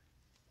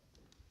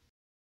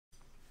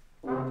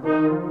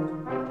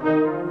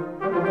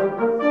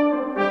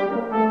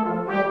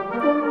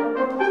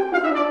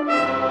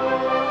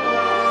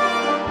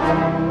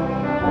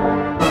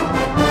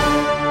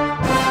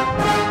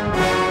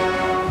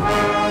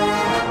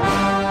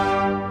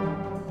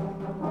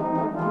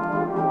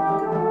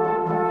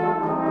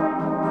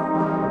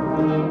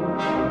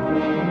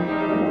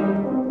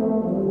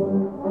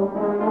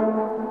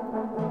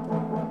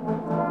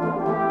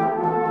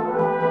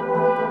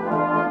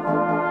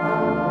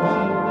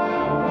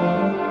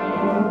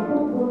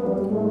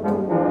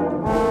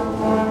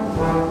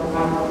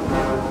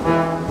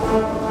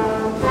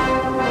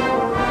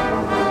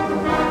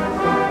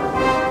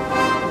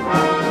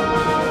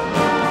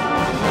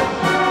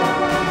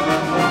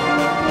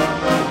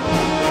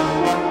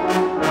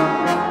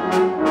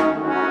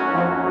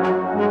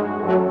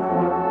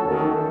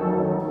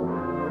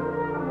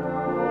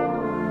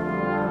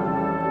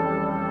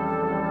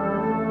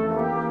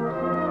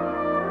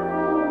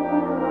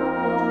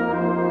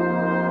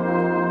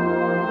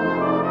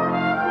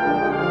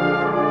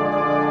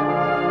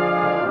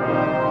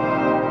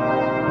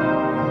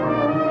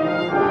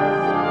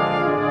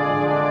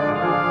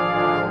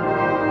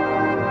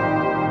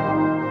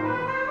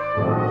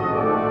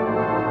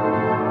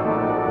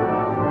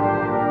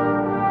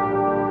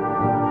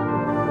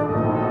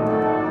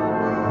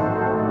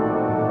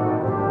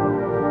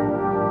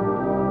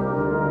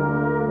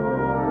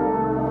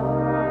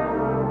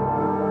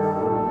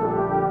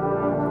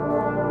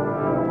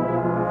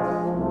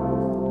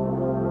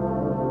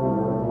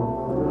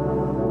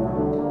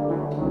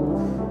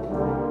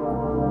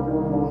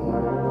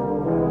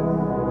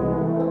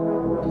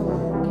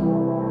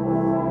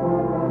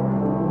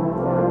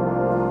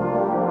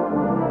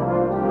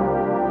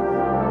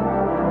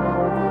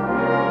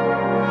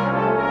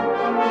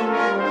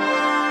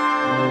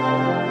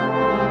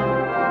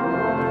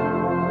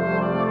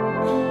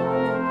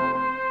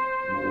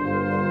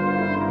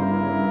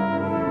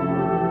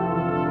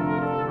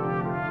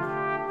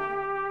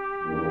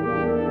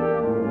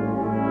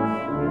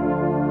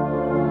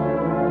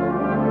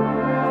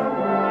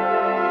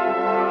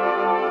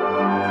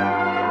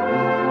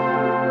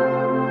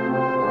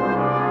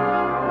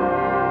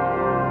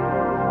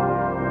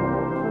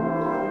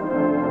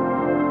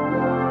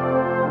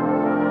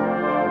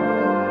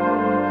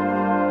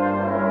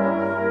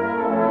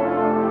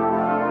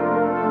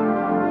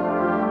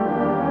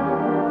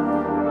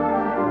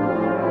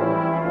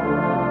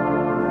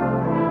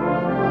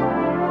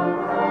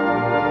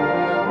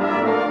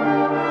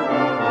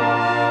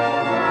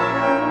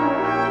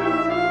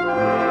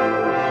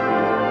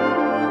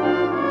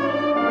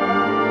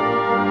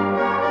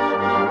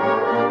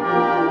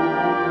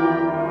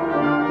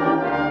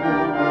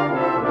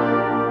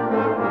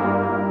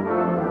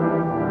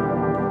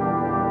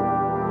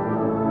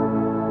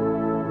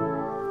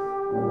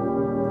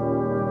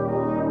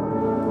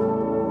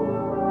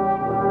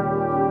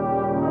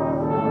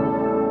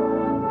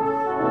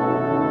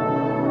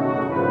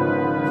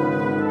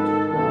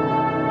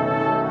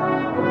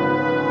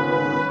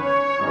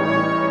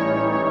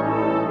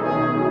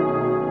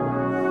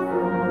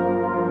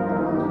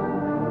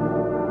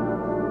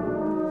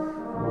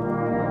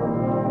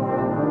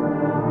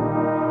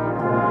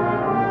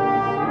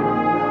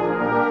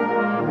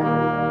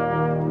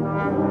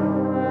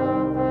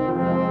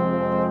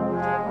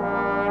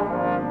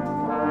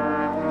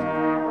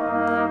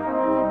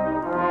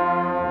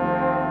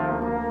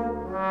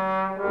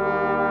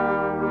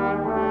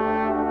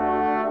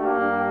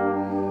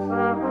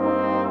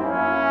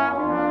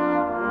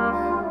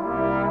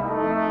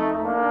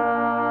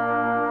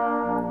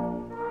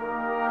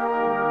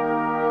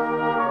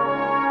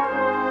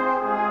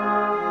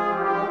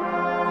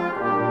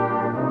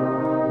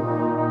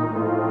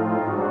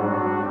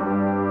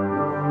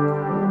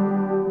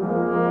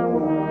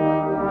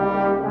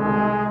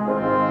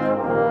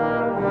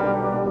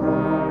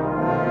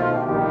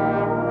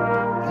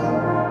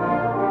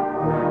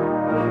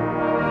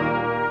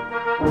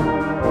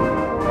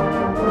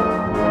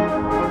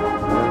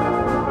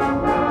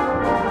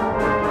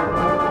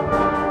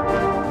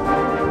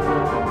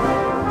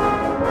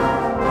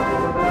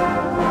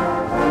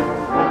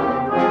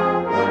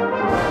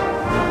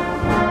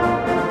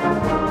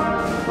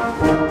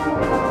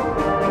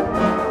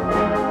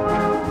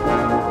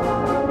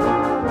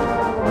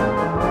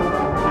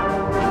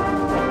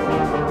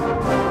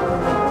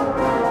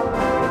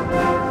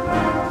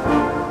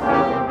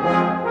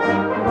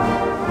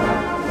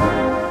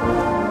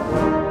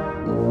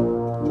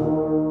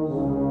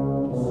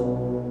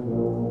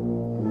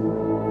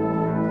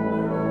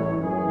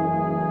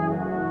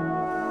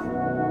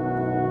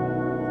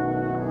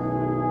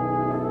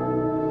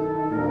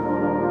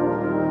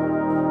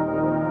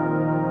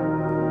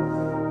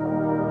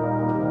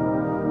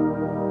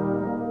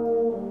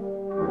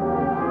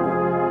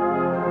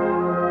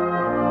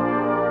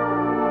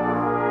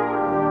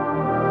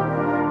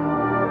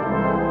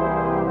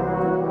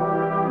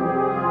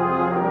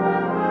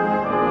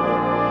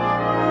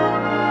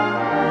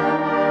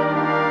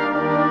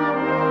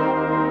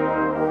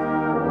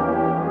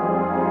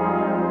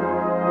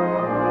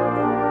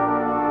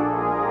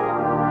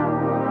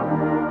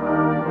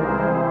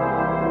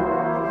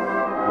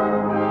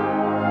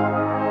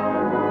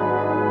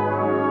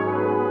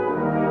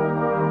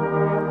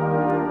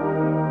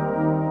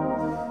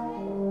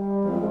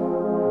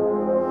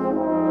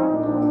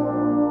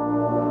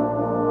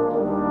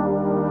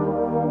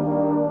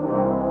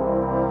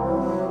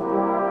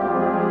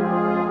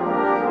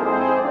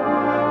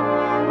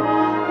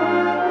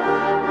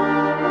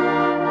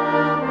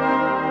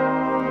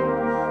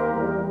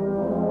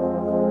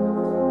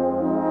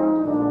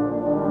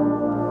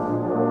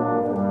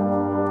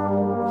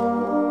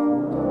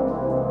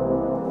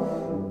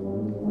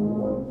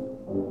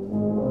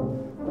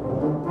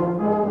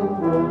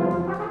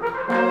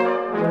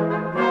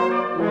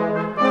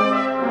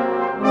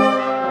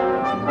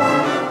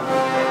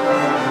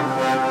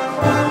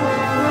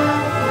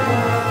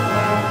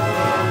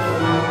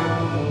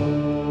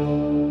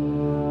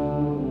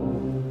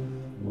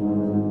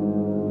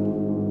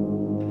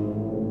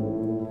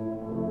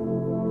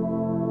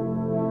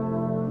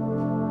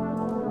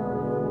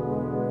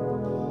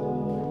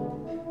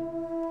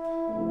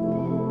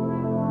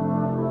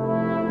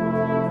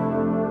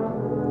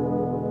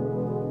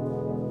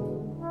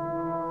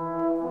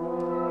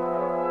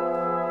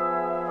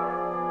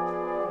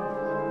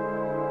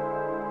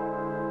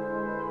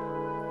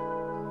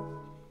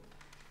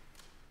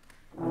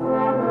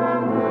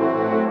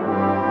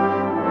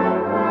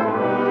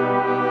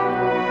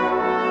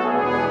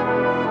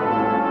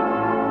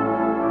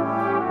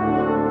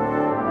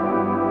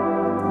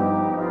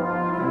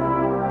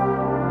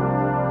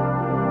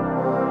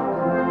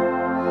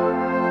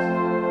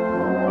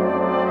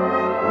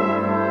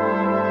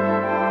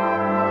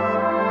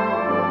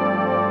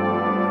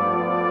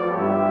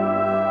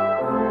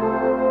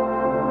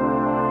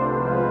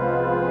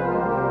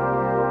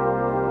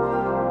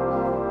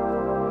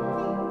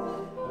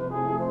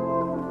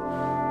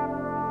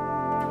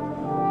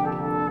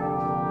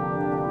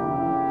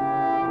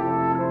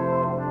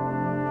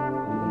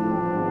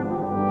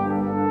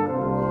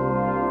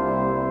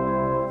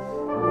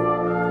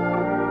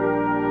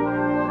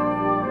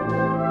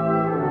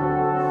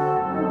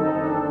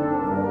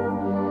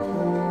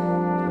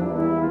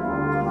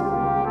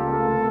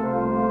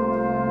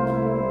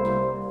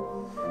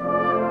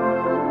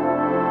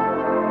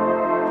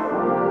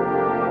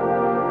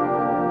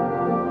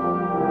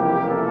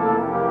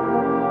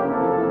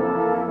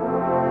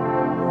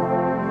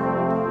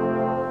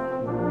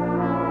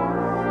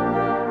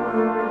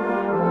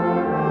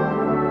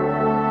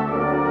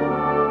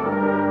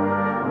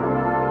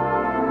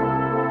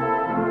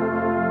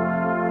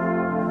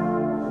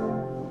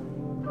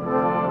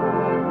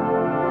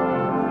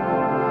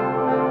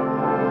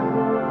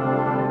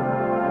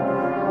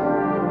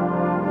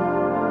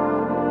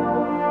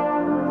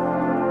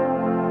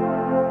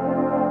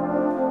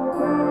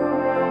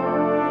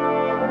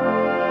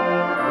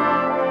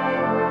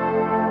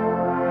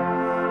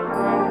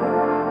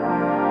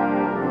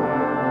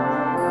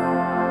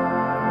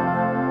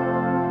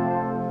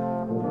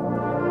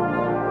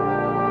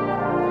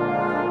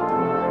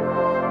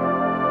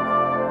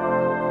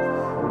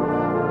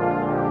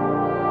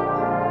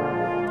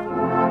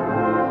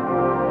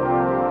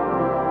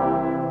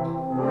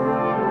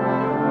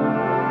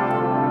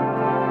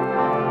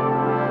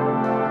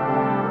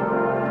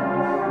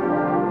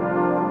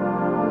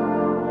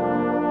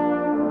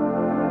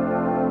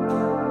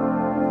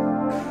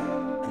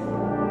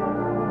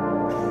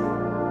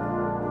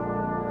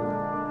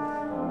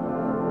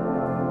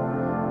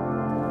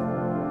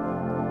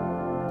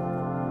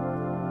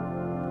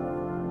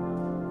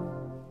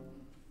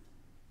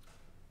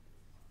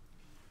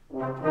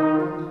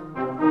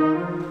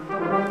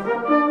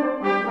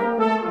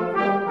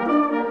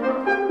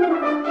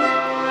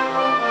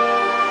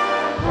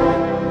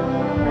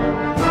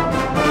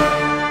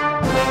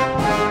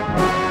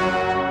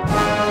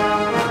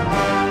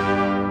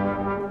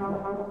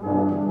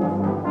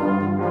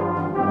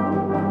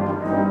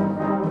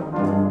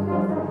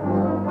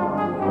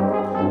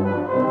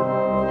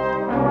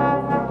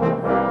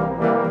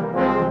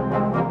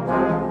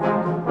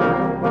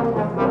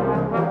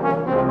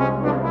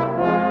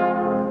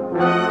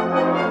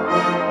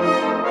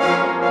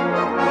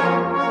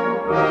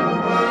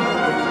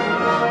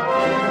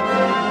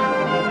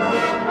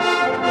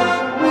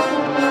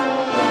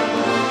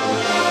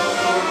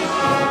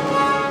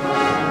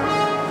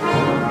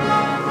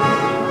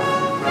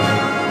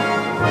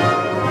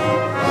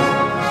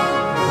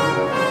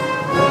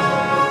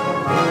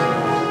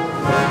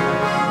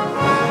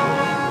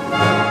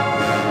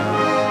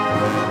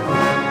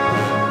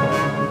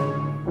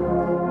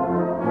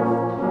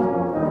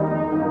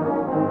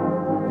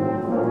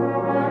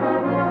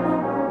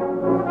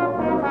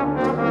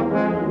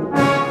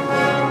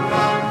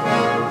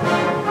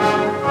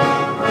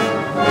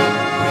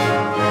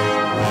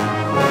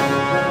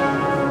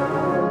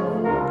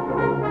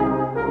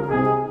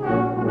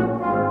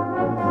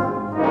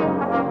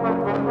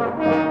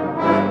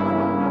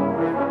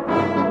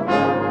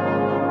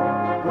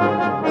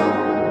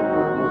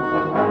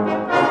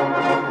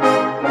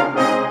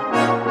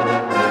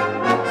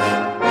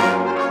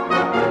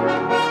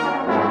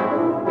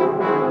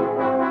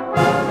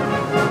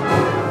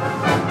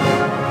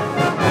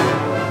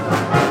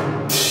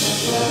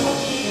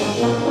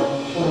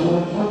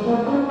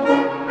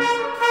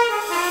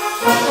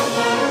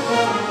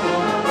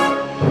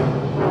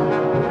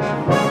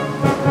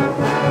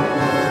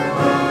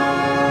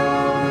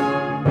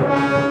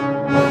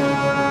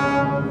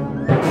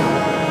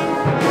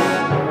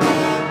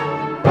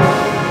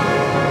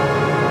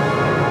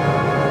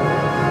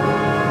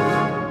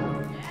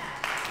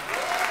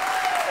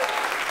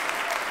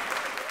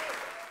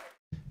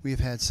 we've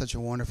had such a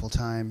wonderful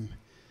time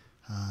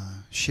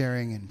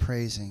sharing and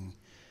praising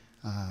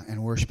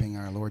and worshiping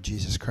our Lord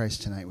Jesus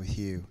Christ tonight with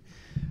you.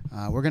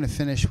 We're going to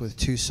finish with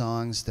two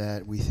songs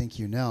that we think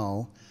you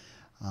know,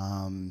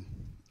 and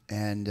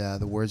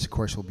the words, of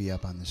course, will be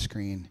up on the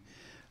screen.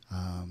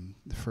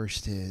 The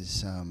first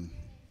is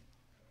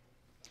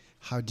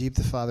How Deep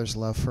the Father's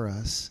Love for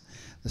Us.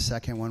 The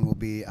second one will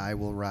be I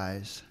Will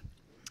Rise.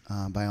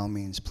 By all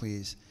means,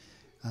 please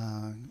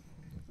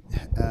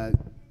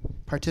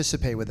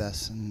participate with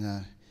us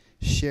and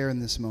share in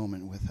this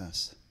moment with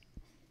us.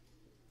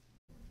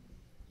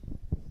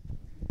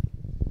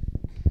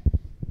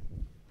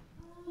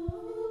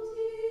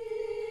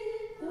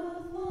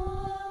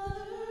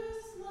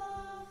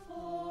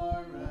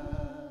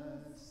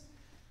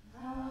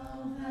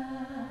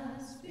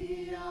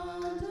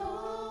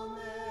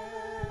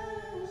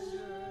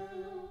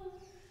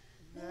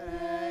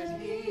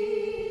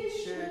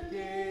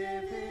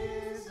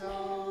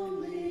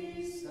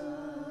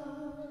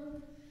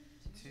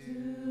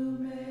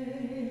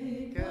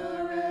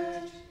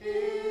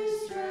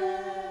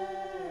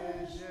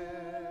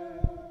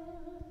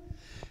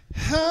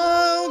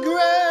 How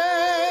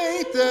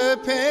great the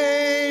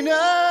pain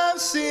of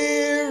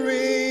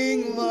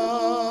searing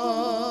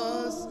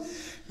loss!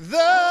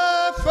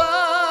 The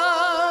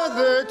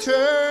Father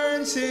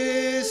turns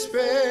his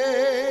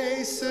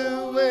face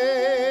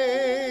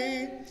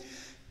away,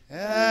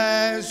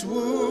 as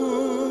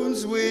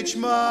wounds which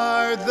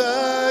mar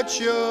the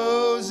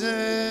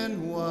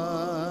chosen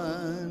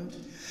one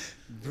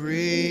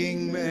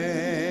bring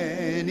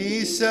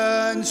many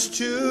sons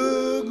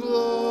to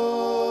glory.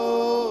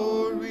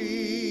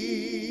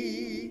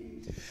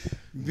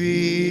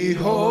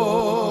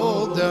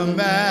 Behold the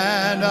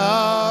man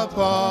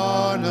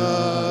upon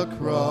a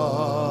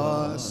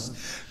cross,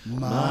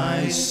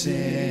 my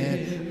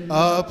sin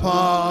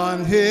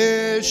upon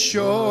his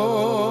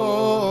shoulders.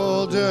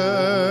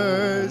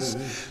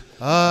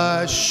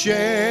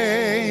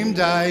 Ashamed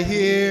I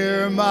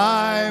hear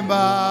my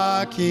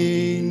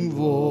mocking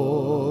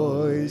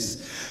voice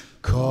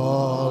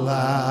call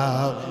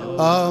out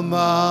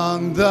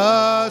among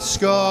the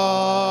scoffers.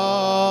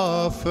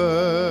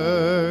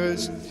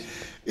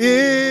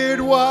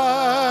 It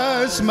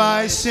was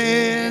my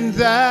sin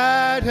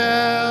that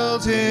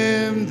held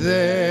him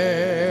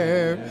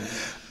there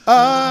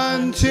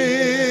until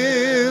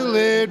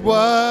it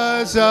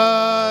was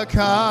accomplished.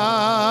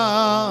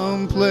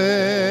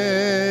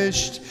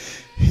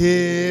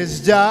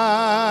 His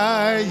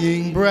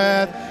dying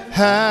breath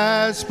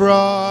has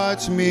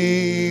brought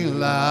me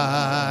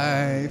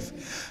life.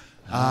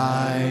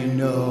 I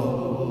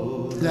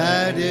know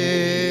that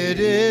it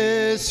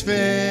is finished.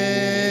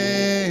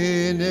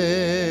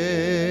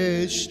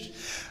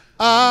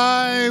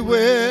 I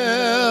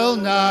will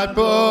not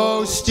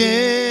boast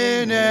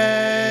in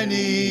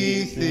anything.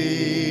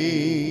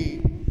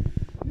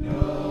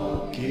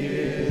 No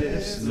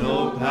gifts,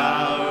 no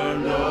power,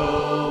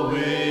 no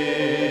wisdom,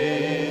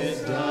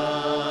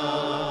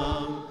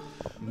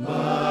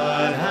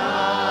 but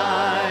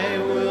I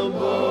will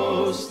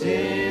boast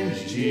in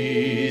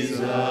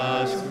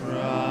Jesus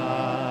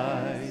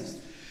Christ,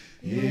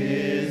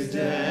 his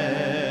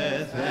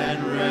death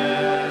and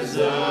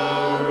resurrection.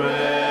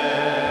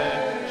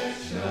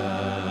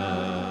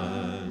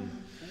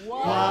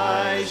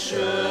 Why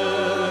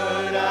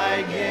should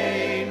I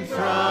gain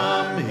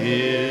from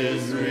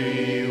his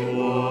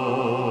reward?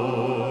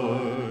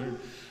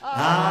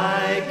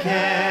 I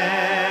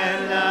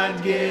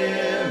cannot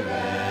give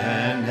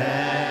an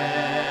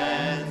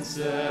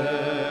answer,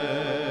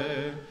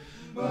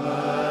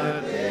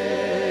 but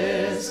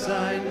this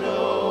I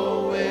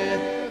know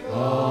with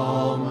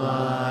all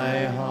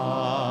my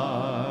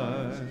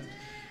heart.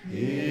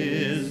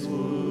 His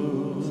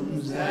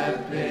wounds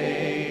have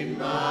paid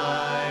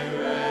my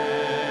ransom.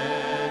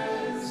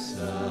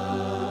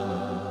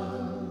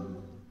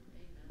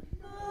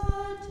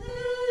 But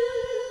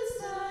this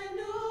I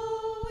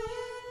know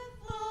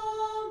with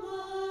all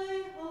my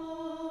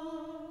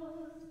heart.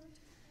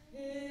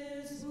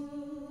 His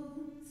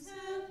wounds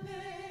have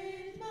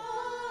paid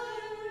my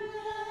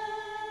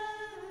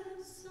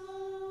ransom.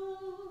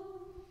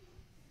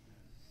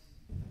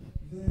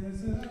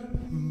 There's a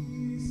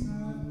peace I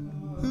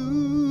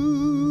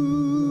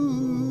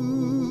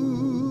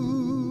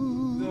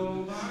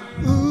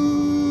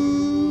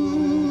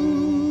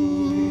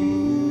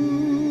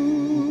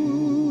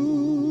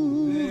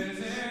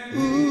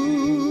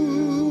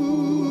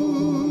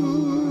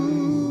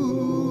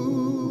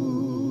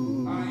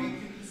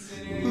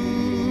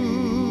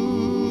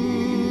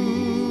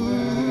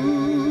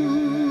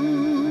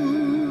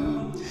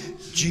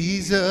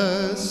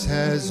Jesus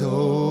has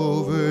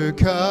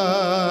overcome,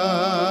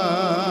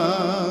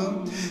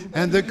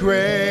 and the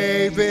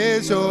grave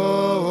is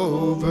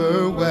overwhelmed.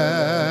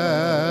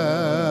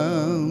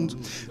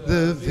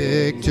 The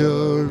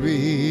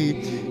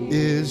victory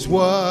is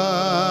won.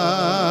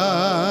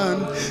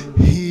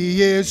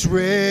 He is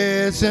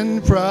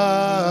risen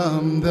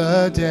from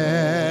the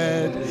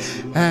dead,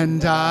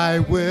 and I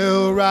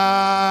will rise.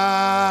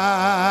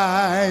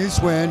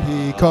 when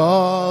he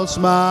calls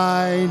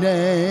my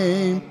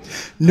name.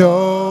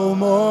 No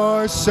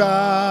more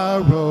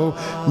sorrow,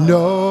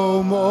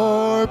 no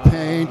more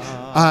pain.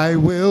 I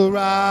will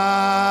rise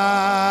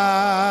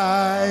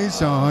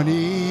on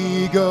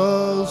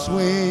eagle's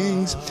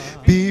wings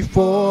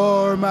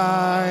before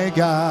my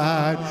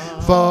God,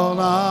 fall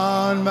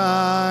on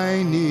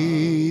my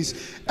knees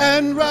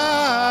and rise.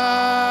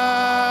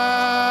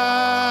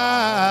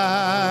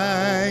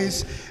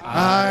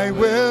 I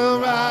will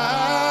rise.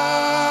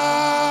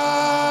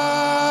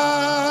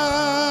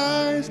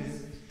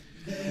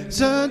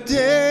 It's a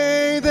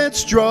day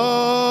that's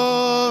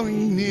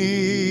drawing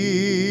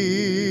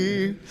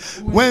near,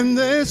 when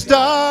this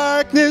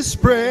darkness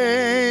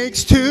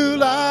breaks to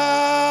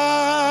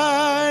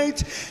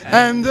light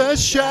and the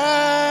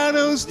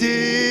shadows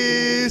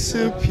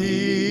disappear,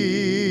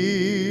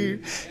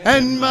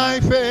 and my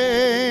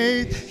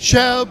faith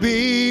shall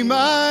be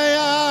my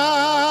eyes.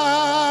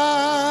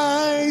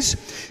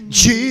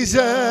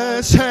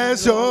 Jesus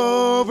has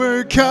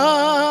overcome,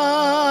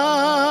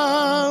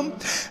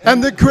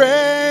 and the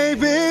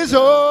grave is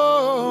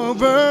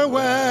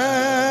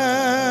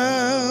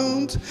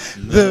overwhelmed.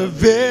 The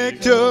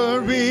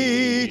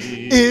victory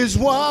is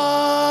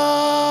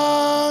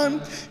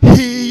won.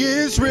 He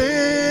is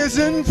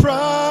risen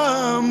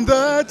from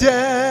the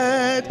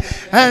dead,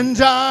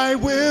 and I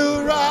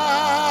will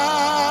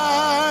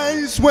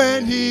rise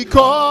when he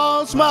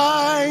calls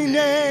my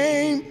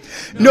name.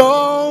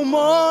 No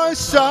more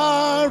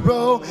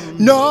sorrow,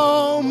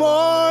 no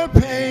more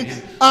pain.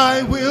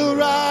 I will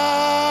rise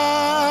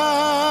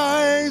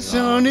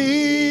on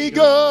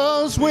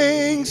eagle's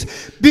wings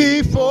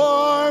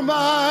before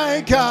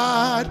my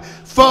God,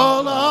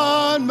 fall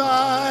on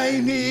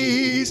my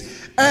knees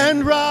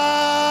and rise.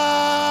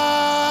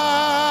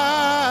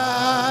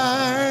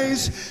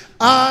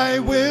 I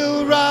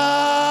will rise.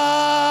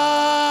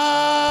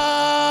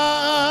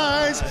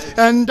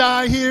 And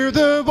I hear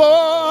the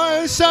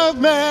voice of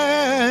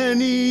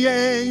many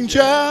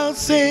angels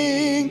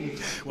sing,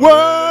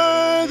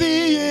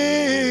 worthy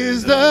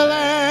is the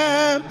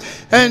Lamb.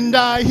 And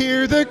I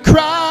hear the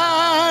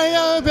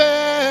cry of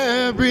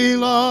every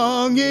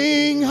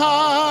longing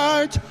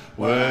heart,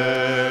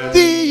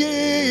 worthy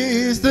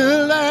is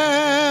the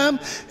Lamb.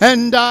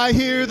 And I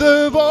hear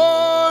the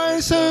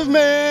voice of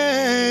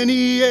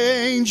many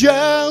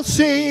angels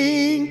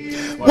sing,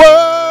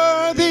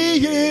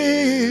 worthy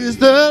is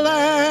the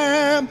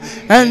Lamb.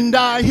 And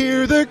I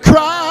hear the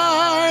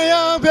cry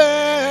of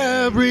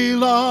every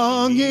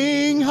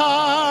longing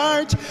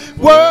heart,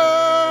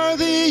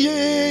 worthy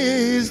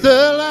is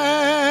the Lamb,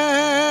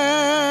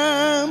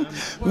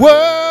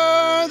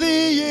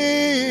 worthy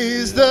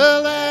is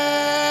the Lamb.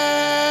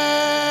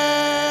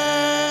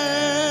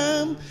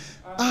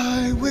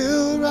 I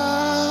will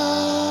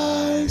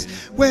rise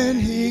when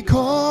he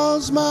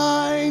calls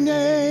my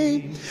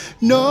name.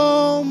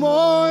 No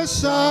more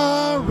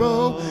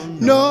sorrow,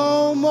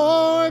 no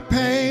more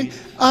pain.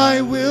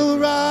 I will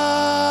rise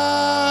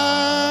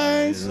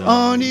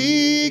on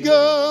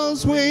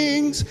eagle's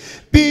wings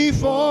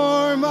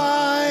before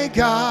my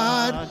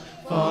God,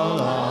 fall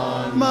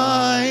on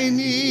my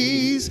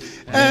knees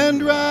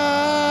and rise.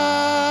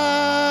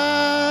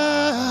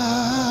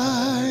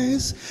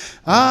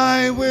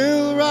 I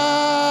will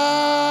rise.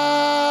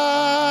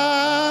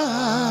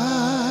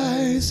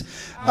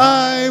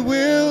 I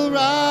will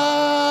rise.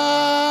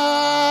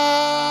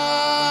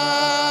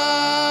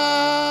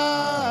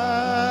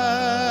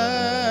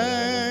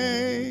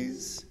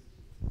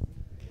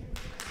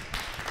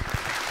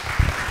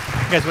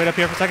 You guys wait up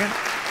here for a second?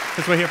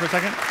 Just wait here for a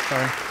second?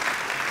 Sorry.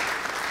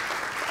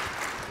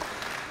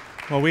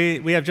 Well,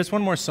 we have just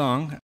one more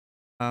song.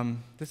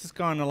 This has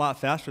gone a lot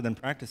faster than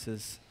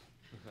practices.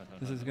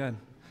 This is good.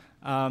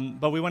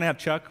 But we want to have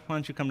Chuck. Why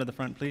don't you come to the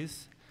front,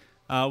 please?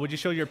 Would you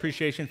show your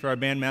appreciation for our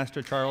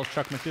bandmaster, Charles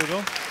Chuck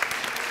McDougall?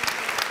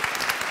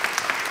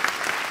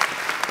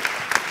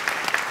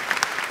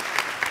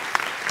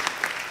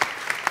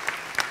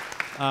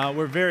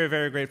 We're very,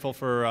 very grateful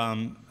for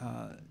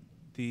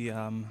the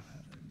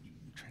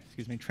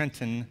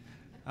Trenton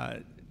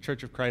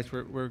Church of Christ.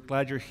 We're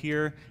glad you're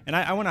here. And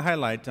I want to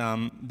highlight,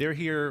 they're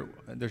here,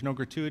 there's no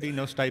gratuity,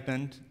 no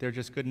stipend. They're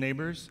just good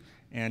neighbors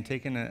and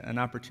taking an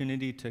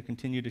opportunity to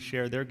continue to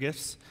share their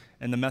gifts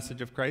and the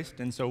message of Christ.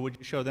 And so would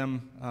you show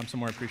them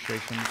some more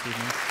appreciation this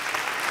evening?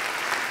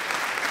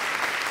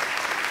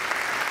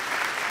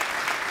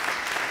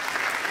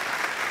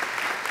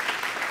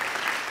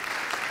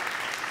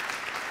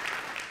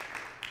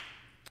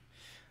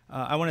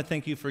 I want to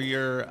thank you for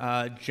your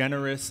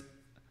generous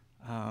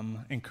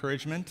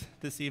encouragement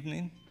this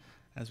evening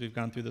as we've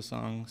gone through the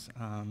songs.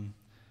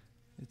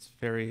 It's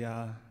very,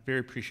 very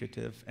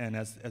appreciative, and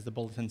as the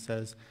bulletin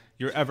says,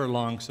 your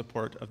ever-long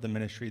support of the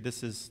ministry.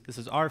 This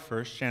is our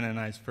first, Shannon and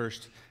I's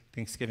first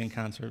Thanksgiving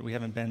concert. We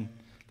haven't been.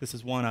 This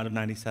is one out of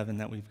 97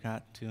 that we've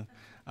got to.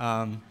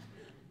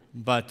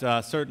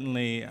 But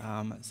certainly,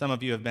 some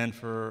of you have been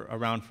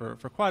around for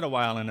quite a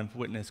while and have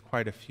witnessed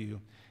quite a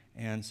few.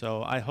 And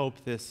so I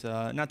hope this,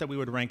 not that we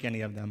would rank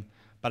any of them,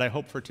 but I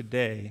hope for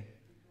today,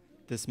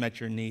 this met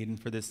your need,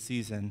 and for this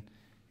season,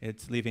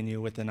 it's leaving you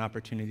with an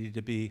opportunity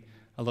to be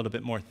a little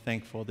bit more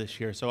thankful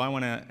this year. So I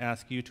want to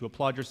ask you to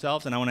applaud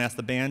yourselves, and I want to ask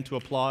the band to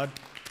applaud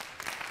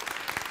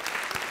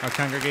our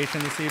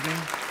congregation this evening.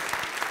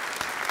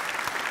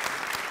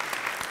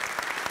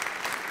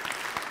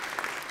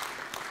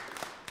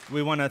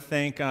 We want to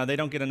thank, they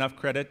don't get enough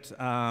credit.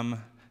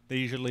 They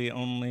usually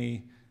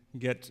only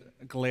get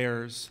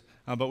glares.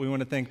 But we want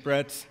to thank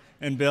Brett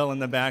and Bill in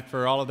the back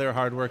for all of their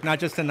hard work, not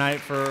just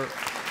tonight,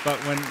 but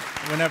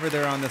whenever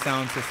they're on the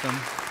sound system.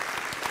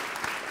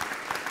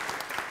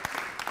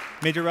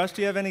 Major Rush,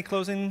 do you have any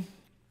closing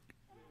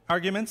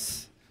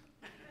arguments?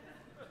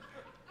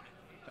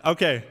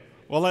 Okay.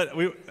 Well,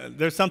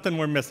 there's something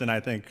we're missing, I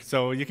think.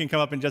 So you can come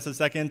up in just a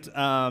second.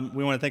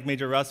 We want to thank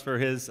Major Russ for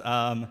his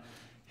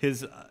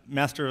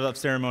Master of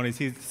Ceremonies.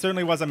 He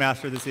certainly was a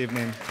master this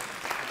evening.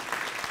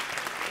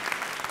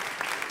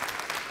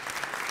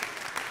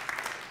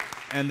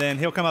 And then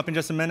he'll come up in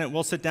just a minute.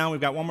 We'll sit down.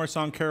 We've got one more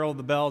song, Carol of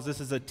the Bells. This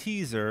is a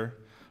teaser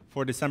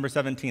for December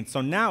 17th.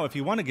 So now, if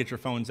you want to get your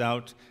phones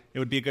out, it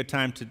would be a good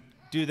time to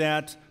do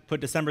that.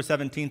 Put December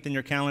 17th in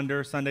your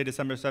calendar, Sunday,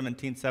 December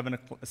 17th,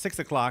 6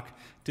 o'clock,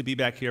 to be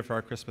back here for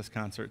our Christmas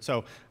concert.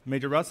 So,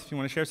 Major Russ, if you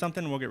want to share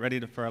something, we'll get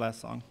ready for our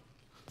last song.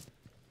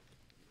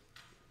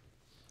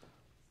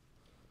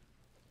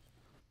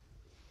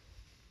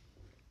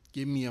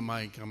 Give me a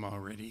mic, I'm all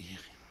ready.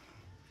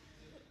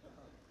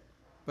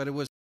 But it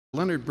was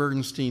Leonard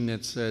Bernstein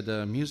that said,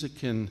 music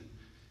can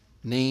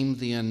name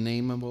the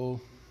unnameable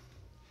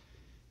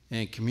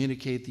and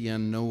communicate the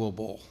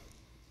unknowable.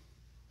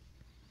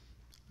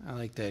 I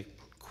like that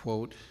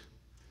quote.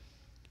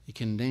 You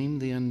can name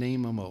the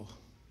unnameable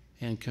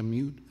and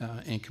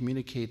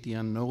communicate the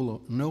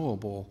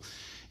unknowable.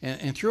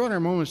 And throughout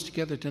our moments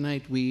together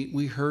tonight,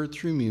 we heard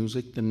through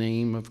music the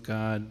name of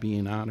God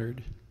being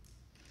honored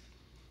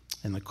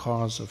and the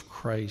cause of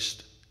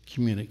Christ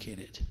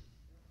communicated.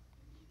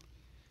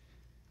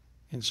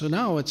 And so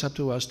now it's up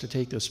to us to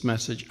take this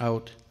message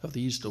out of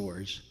these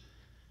doors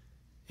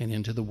and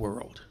into the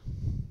world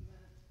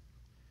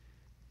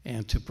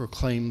and to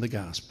proclaim the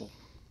gospel,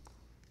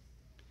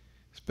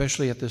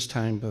 especially at this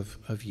time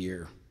of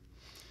year.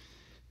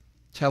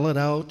 Tell it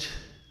out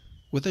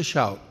with a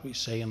shout, we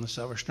say in the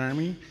Salvation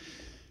Army,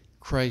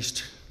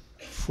 Christ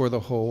for the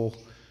whole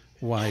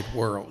wide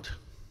world.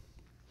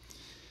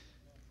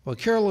 Well,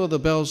 Carol of the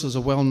Bells is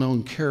a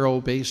well-known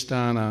carol based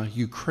on a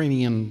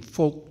Ukrainian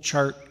folk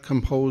chart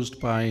composed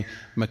by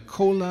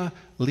Mykola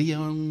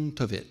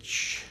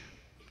Leontovich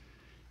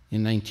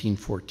in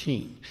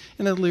 1914,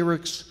 and the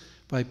lyrics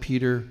by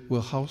Peter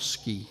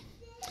Wilhowsky.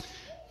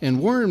 And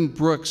Warren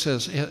Brooks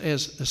has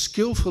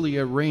skillfully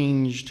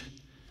arranged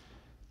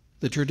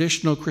the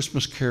traditional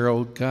Christmas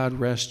carol, God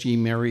Rest Ye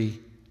Merry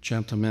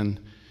Gentlemen,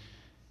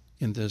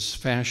 in this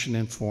fashion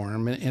and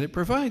form. And it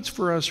provides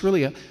for us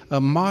really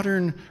a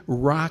modern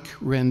rock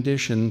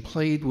rendition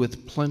played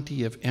with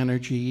plenty of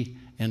energy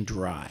and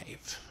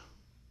drive.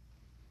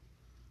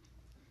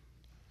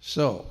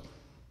 So,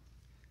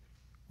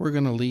 we're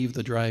going to leave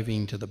the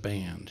driving to the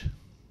band,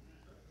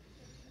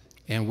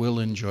 and we'll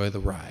enjoy the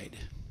ride.